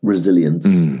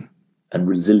resilience. And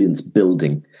resilience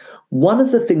building. One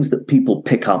of the things that people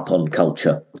pick up on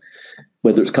culture,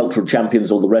 whether it's cultural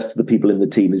champions or the rest of the people in the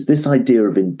team, is this idea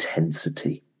of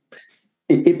intensity.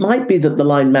 It might be that the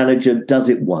line manager does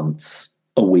it once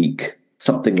a week,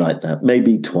 something like that,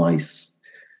 maybe twice.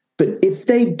 But if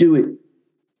they do it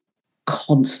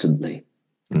constantly,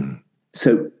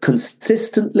 so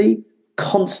consistently,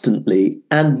 constantly,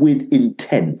 and with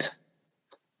intent,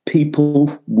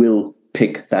 people will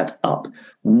pick that up.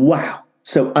 Wow.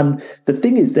 So the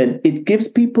thing is then it gives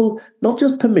people not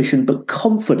just permission, but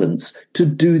confidence to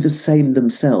do the same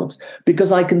themselves.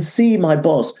 Because I can see my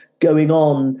boss going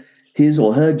on his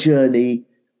or her journey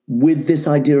with this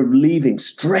idea of leaving,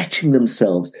 stretching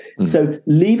themselves. So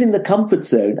leaving the comfort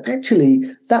zone, actually,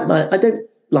 I don't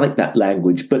like that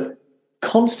language, but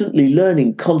constantly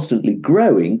learning, constantly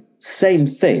growing, same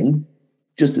thing,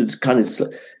 just it's kind of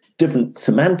different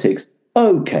semantics.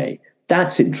 Okay.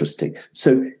 That's interesting.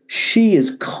 So she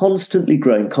is constantly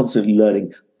growing, constantly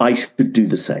learning. I should do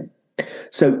the same.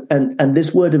 So, and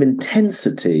this word of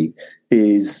intensity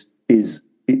is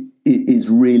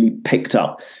really picked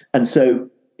up. And so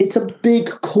it's a big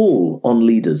call on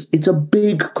leaders. It's a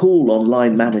big call on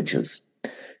line managers.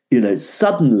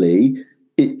 Suddenly,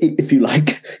 if you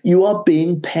like, you are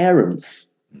being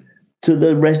parents to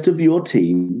the rest of your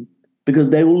team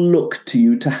because they will look to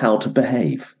you to how to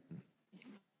behave.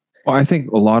 Well, I think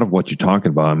a lot of what you're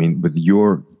talking about, I mean, with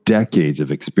your decades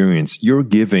of experience, you're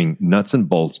giving nuts and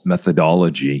bolts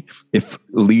methodology. If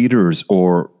leaders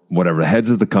or whatever, the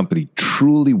heads of the company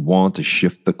truly want to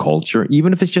shift the culture,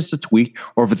 even if it's just a tweak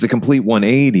or if it's a complete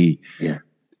 180,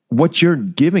 what you're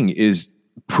giving is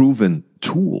proven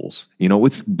tools.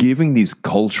 It's giving these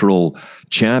cultural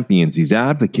champions, these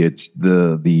advocates,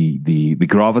 the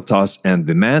gravitas and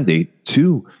the mandate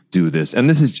to do this. And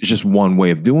this is just one way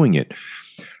of doing it.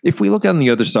 If we look on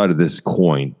the other side of this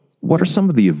coin, what are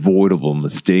some of the avoidable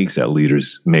mistakes that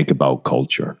leaders make about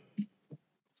culture?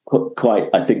 Quite,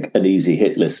 I think, an easy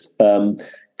hit list.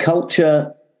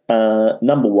 Culture,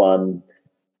 number one,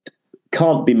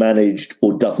 can't be managed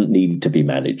or doesn't need to be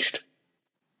managed.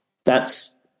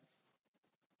 That's,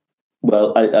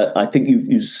 well, I think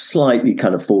you slightly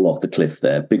kind of fall off the cliff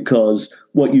there, because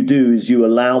what you do is you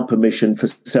allow permission for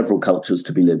several cultures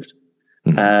to be lived.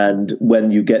 And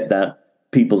when you get that,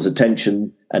 people's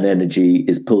attention and energy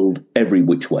is pulled every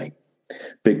which way,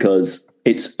 because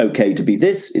it's okay to be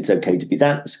this, it's okay to be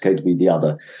that, it's okay to be the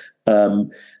other.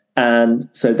 And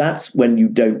so that's when you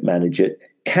don't manage it.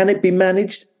 Can it be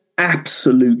managed?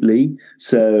 Absolutely.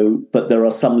 So, but there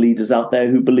are some leaders out there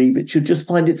who believe it should just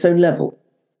find its own level.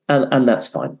 And that's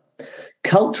fine.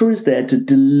 Culture is there to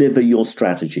deliver your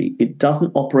strategy. It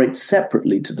doesn't operate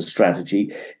separately to the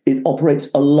strategy. It operates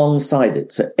alongside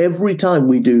it. So every time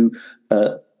we do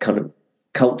kind of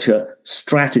culture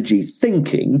strategy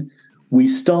thinking, we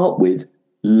start with,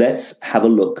 let's have a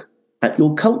look at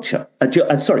your culture, at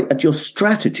your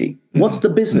strategy. What's the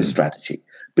business strategy?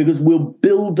 Because we'll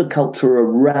build the culture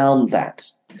around that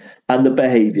and the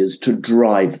behaviors to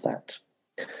drive that.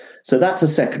 So that's a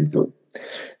second thought.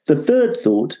 The third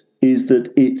thought is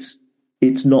that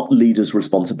it's not leaders'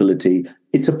 responsibility.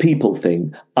 It's a people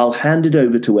thing. I'll hand it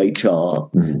over to HR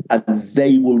and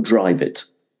they will drive it.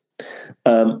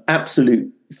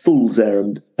 Absolute fool's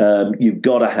errand. You've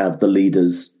got to have the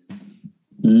leaders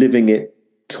living it,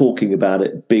 talking about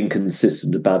it, being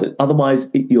consistent about it. Otherwise,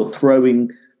 you're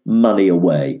throwing money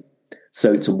away.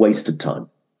 So it's a waste of time.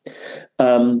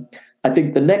 I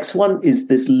think the next one is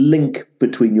this link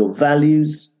between your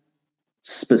values,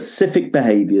 specific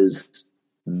behaviors,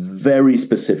 very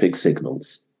specific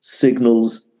signals.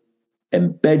 Signals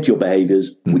embed your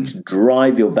behaviors, which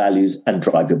drive your values and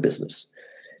drive your business.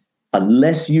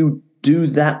 Unless you do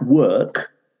that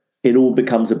work, it all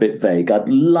becomes a bit vague. I'd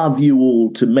love you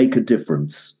all to make a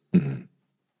difference.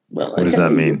 Well, what does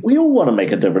that mean? We all want to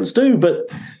make a difference too, but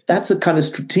that's a kind of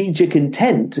strategic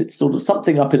intent. It's sort of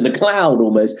something up in the cloud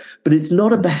almost, but it's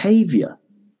not a behavior.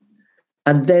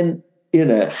 And then,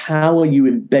 how are you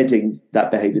embedding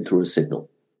that behavior through a signal?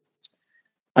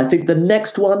 I think the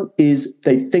next one is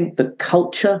they think the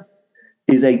culture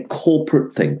is a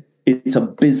corporate thing. It's a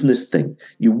business thing.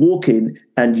 You walk in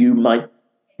and you might,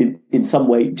 in some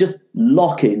way, just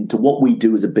lock into what we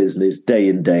do as a business day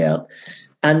in, day out.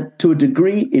 And to a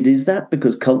degree, it is that,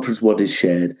 because culture is what is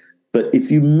shared. But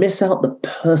if you miss out the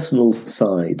personal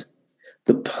side,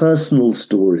 the personal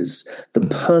stories, the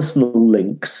personal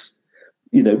links,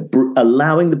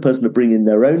 allowing the person to bring in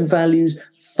their own values,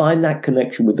 find that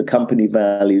connection with the company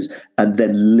values, and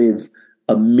then live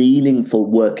a meaningful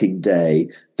working day,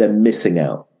 they're missing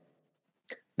out.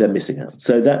 They're missing out.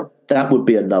 So that would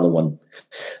be another one.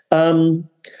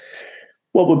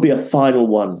 What would be a final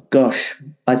one? Gosh,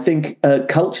 I think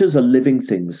cultures are living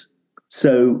things.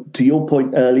 So to your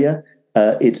point earlier,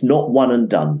 it's not one and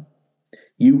done.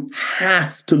 You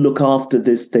have to look after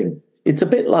this thing. It's a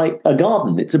bit like a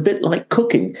garden. It's a bit like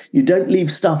cooking. You don't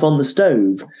leave stuff on the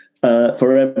stove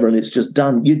forever and it's just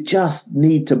done. You just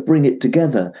need to bring it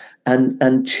together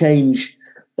and change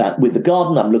that. With the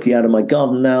garden, I'm looking out of my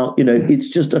garden now. It's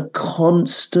just a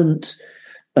constant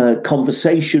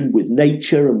conversation with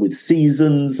nature and with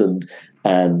seasons and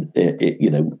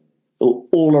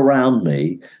all around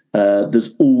me.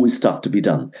 There's always stuff to be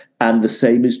done. And the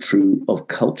same is true of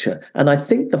culture. And I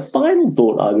think the final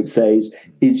thought I would say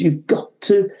is you've got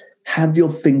to have your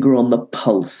finger on the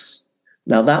pulse.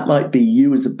 Now, that might be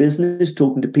you as a business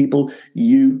talking to people,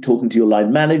 you talking to your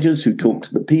line managers who talk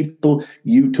to the people,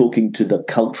 you talking to the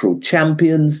cultural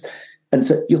champions. And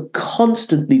so you're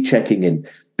constantly checking in,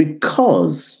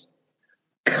 because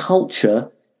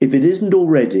culture, if it isn't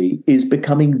already, is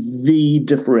becoming the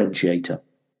differentiator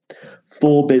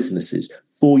for businesses,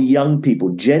 for young people,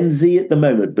 Gen Z at the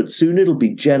moment, but soon it'll be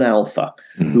Gen Alpha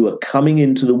who are coming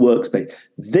into the workspace.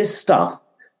 This stuff,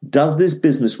 does this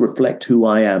business reflect who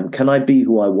I am? Can I be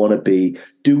who I want to be?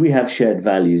 Do we have shared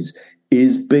values?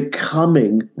 Is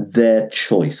becoming their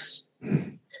choice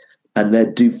and their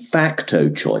de facto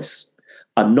choice.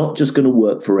 I'm not just going to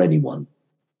work for anyone.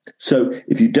 So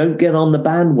if you don't get on the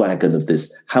bandwagon of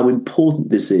this, how important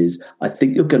this is, I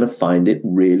think you're going to find it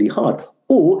really hard.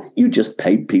 Or you just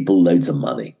pay people loads of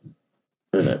money.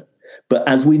 But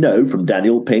as we know from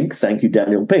Daniel Pink, thank you,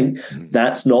 Daniel Pink,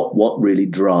 that's not what really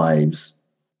drives.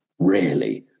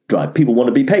 People want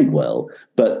to be paid well,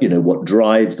 but what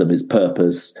drives them is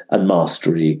purpose and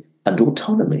mastery and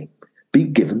autonomy. Be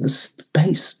given the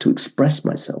space to express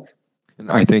myself.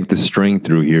 I think the string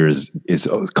through here is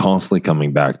constantly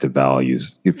coming back to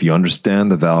values. If you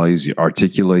understand the values, you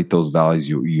articulate those values,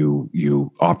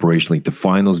 you operationally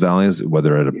define those values,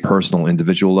 whether at a personal,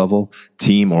 individual level,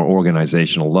 team, or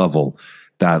organizational level,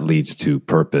 that leads to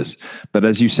purpose. But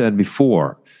as you said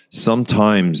before,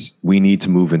 sometimes we need to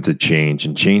move into change,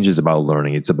 and change is about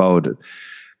learning. It's about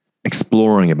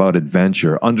exploring, about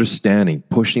adventure, understanding,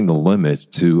 pushing the limits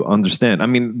to understand. I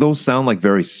mean, those sound like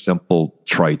very simple,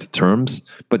 trite terms,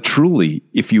 but truly,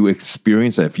 if you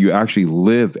experience that, if you actually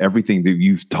live everything that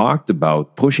you've talked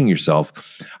about, pushing yourself,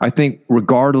 I think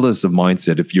regardless of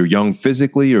mindset, if you're young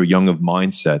physically or young of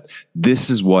mindset, this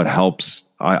is what helps,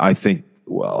 I think,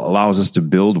 allows us to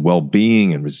build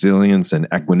well-being and resilience and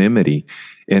equanimity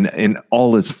in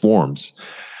all its forms.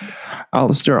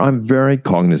 Alastair, I'm very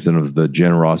cognizant of the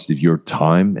generosity of your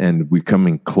time, and we're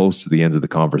coming close to the end of the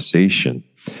conversation.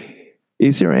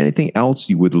 Is there anything else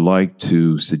you would like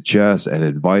to suggest, an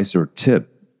advice or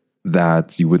tip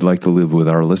that you would like to leave with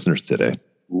our listeners today?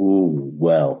 Ooh,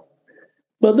 well,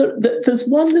 there's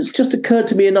one that's just occurred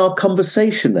to me in our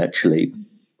conversation, actually,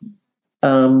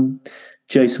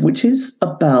 Jason, which is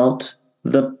about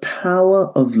the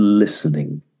power of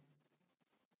listening.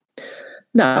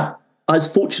 Now, I was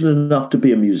fortunate enough to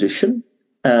be a musician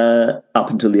up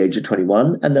until the age of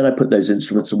 21, and then I put those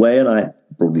instruments away, and I,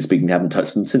 broadly speaking, haven't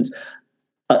touched them since.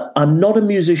 I'm not a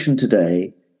musician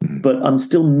today, but I'm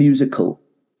still musical,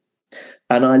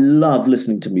 and I love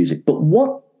listening to music. But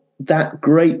what that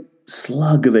great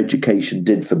slug of education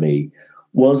did for me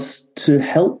was to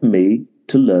help me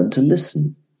to learn to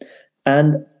listen.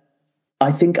 And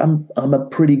I think I'm a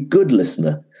pretty good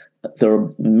listener. There are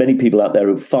many people out there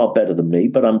who are far better than me,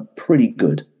 but I'm pretty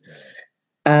good.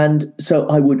 And so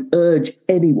I would urge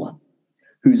anyone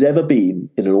who's ever been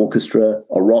in an orchestra,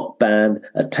 a rock band,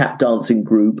 a tap dancing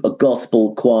group, a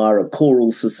gospel choir, a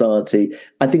choral society,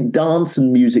 I think dance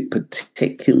and music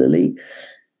particularly,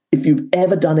 if you've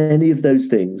ever done any of those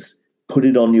things, put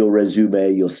it on your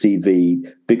resume, your CV,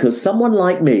 because someone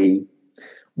like me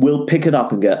will pick it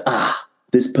up and go,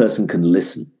 this person can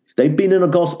listen. If they've been in a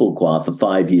gospel choir for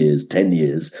 5 years, 10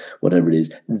 years, whatever it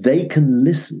is, they can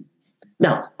listen.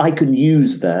 Now, I can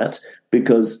use that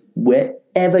because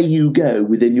wherever you go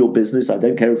within your business, I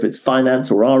don't care if it's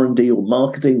finance or R&D or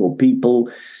marketing or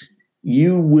people,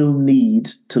 you will need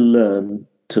to learn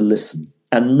to listen.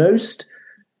 And most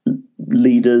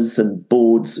leaders and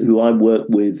boards who I work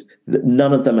with,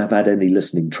 none of them have had any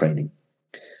listening training.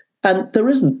 And there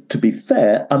isn't, to be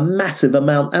fair, a massive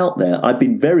amount out there. I've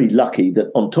been very lucky that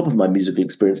on top of my musical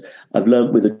experience, I've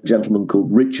learned with a gentleman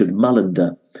called Richard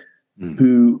Mullender,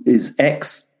 who is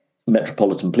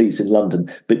ex-Metropolitan Police in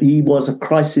London, but he was a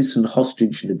crisis and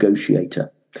hostage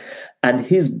negotiator. And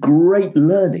his great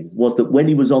learning was that when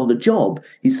he was on the job,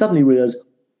 he suddenly realized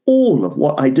all of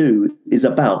what I do is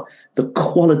about the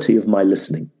quality of my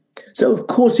listening. So, of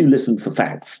course, you listen for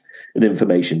facts and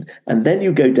information, and then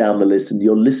you go down the list and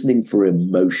you're listening for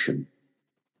emotion.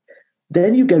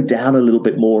 Then you go down a little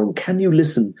bit more, and can you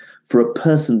listen for a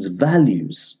person's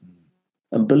values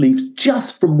and beliefs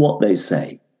just from what they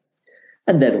say?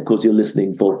 And then, of course, you're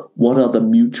listening for what are the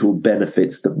mutual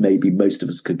benefits that maybe most of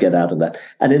us could get out of that.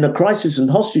 And in a crisis and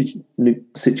hostage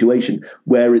situation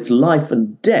where it's life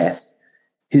and death,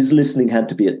 his listening had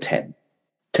to be at 10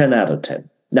 out of 10.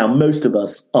 Now, most of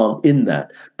us aren't in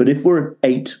that, but if we're at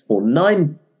 8 or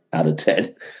 9 out of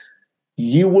 10,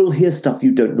 you will hear stuff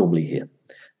you don't normally hear.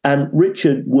 And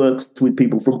Richard works with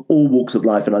people from all walks of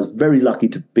life, and I was very lucky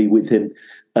to be with him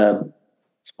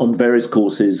on various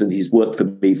courses, and he's worked for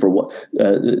me for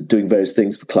doing various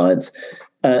things for clients.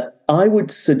 I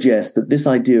would suggest that this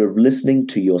idea of listening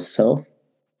to yourself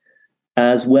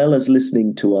as well as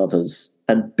listening to others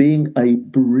and being a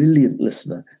brilliant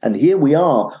listener. And here we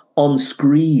are on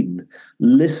screen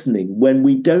listening when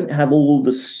we don't have all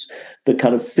the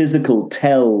kind of physical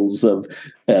tells of,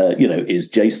 is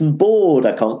Jason bored?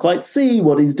 I can't quite see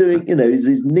what he's doing. Is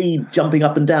his knee jumping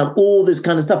up and down? All this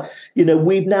kind of stuff.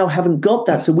 We now haven't got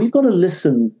that. So we've got to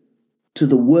listen to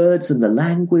the words and the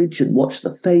language and watch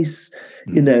the face,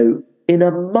 in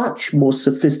a much more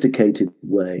sophisticated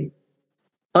way.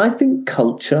 I think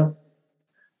culture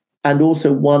and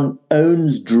also one's own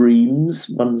dreams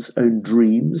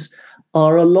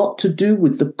are a lot to do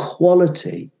with the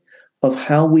quality of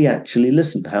how we actually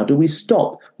listen. How do we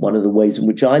stop? One of the ways in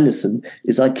which I listen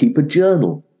is I keep a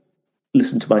journal.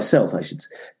 Listen to myself, I should say.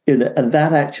 And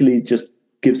that actually just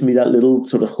gives me that little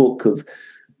sort of hook of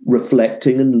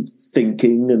reflecting and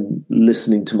thinking and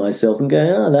listening to myself and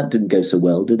going, that didn't go so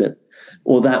well, did it?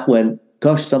 Or that went,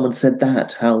 gosh, someone said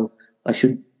that, how I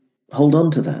should hold on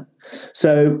to that.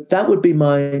 So that would be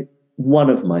one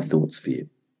of my thoughts for you.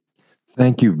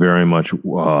 Thank you very much,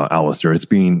 Alastair. It's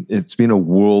been a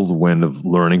whirlwind of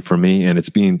learning for me, and it's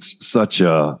been such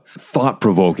a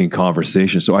thought-provoking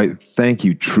conversation. So I thank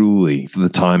you truly for the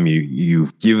time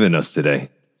you've given us today.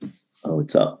 Oh,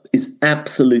 it's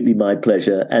absolutely my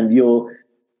pleasure. And your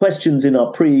questions in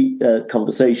our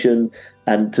pre-conversation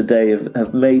and today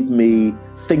have made me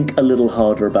think a little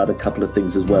harder about a couple of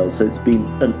things as well. So it's been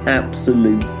an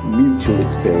absolute mutual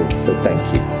experience. So thank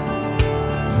you.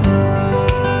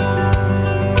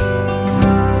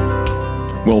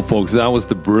 Well, folks, that was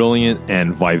the brilliant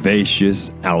and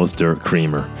vivacious Alastair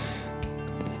Creamer.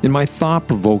 In my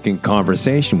thought-provoking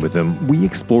conversation with him, we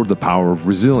explored the power of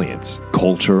resilience,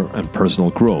 culture, and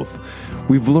personal growth.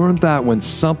 We've learned that when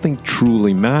something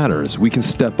truly matters, we can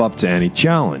step up to any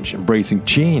challenge, embracing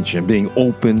change and being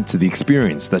open to the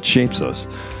experience that shapes us.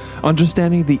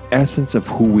 Understanding the essence of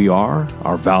who we are,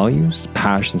 our values,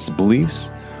 passions, and beliefs,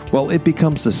 well, it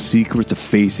becomes the secret to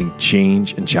facing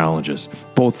change and challenges,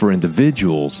 both for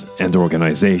individuals and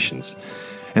organizations.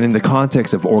 And in the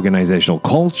context of organizational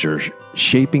culture,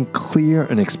 shaping clear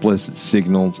and explicit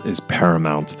signals is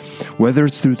paramount, whether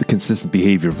it's through the consistent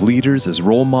behavior of leaders as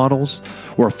role models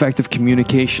or effective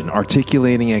communication,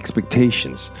 articulating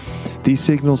expectations. These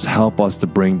signals help us to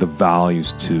bring the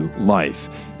values to life.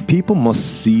 People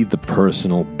must see the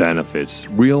personal benefits,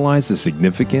 realize the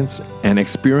significance, and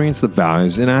experience the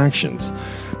values in actions.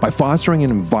 By fostering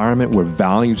an environment where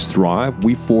values thrive,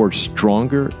 we forge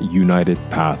stronger, united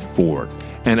path forward.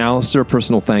 And Alastair, a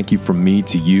personal thank you from me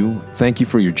to you. Thank you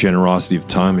for your generosity of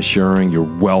time and sharing your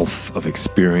wealth of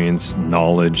experience,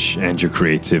 knowledge, and your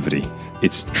creativity.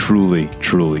 It's truly,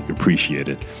 truly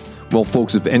appreciated. Well,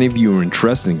 folks, if any of you are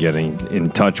interested in getting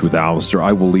in touch with Alastair,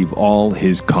 I will leave all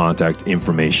his contact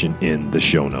information in the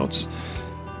show notes.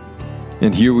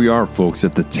 And here we are, folks,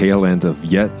 at the tail end of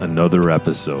yet another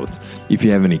episode. If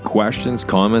you have any questions,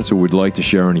 comments, or would like to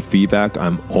share any feedback,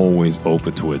 I'm always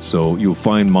open to it. So you'll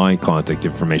find my contact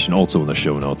information also in the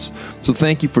show notes. So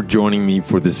thank you for joining me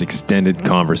for this extended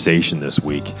conversation this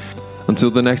week. Until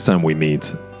the next time we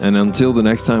meet, and until the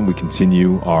next time we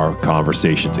continue our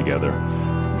conversation together.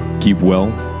 Keep well,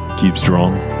 keep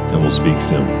strong, and we'll speak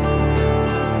soon.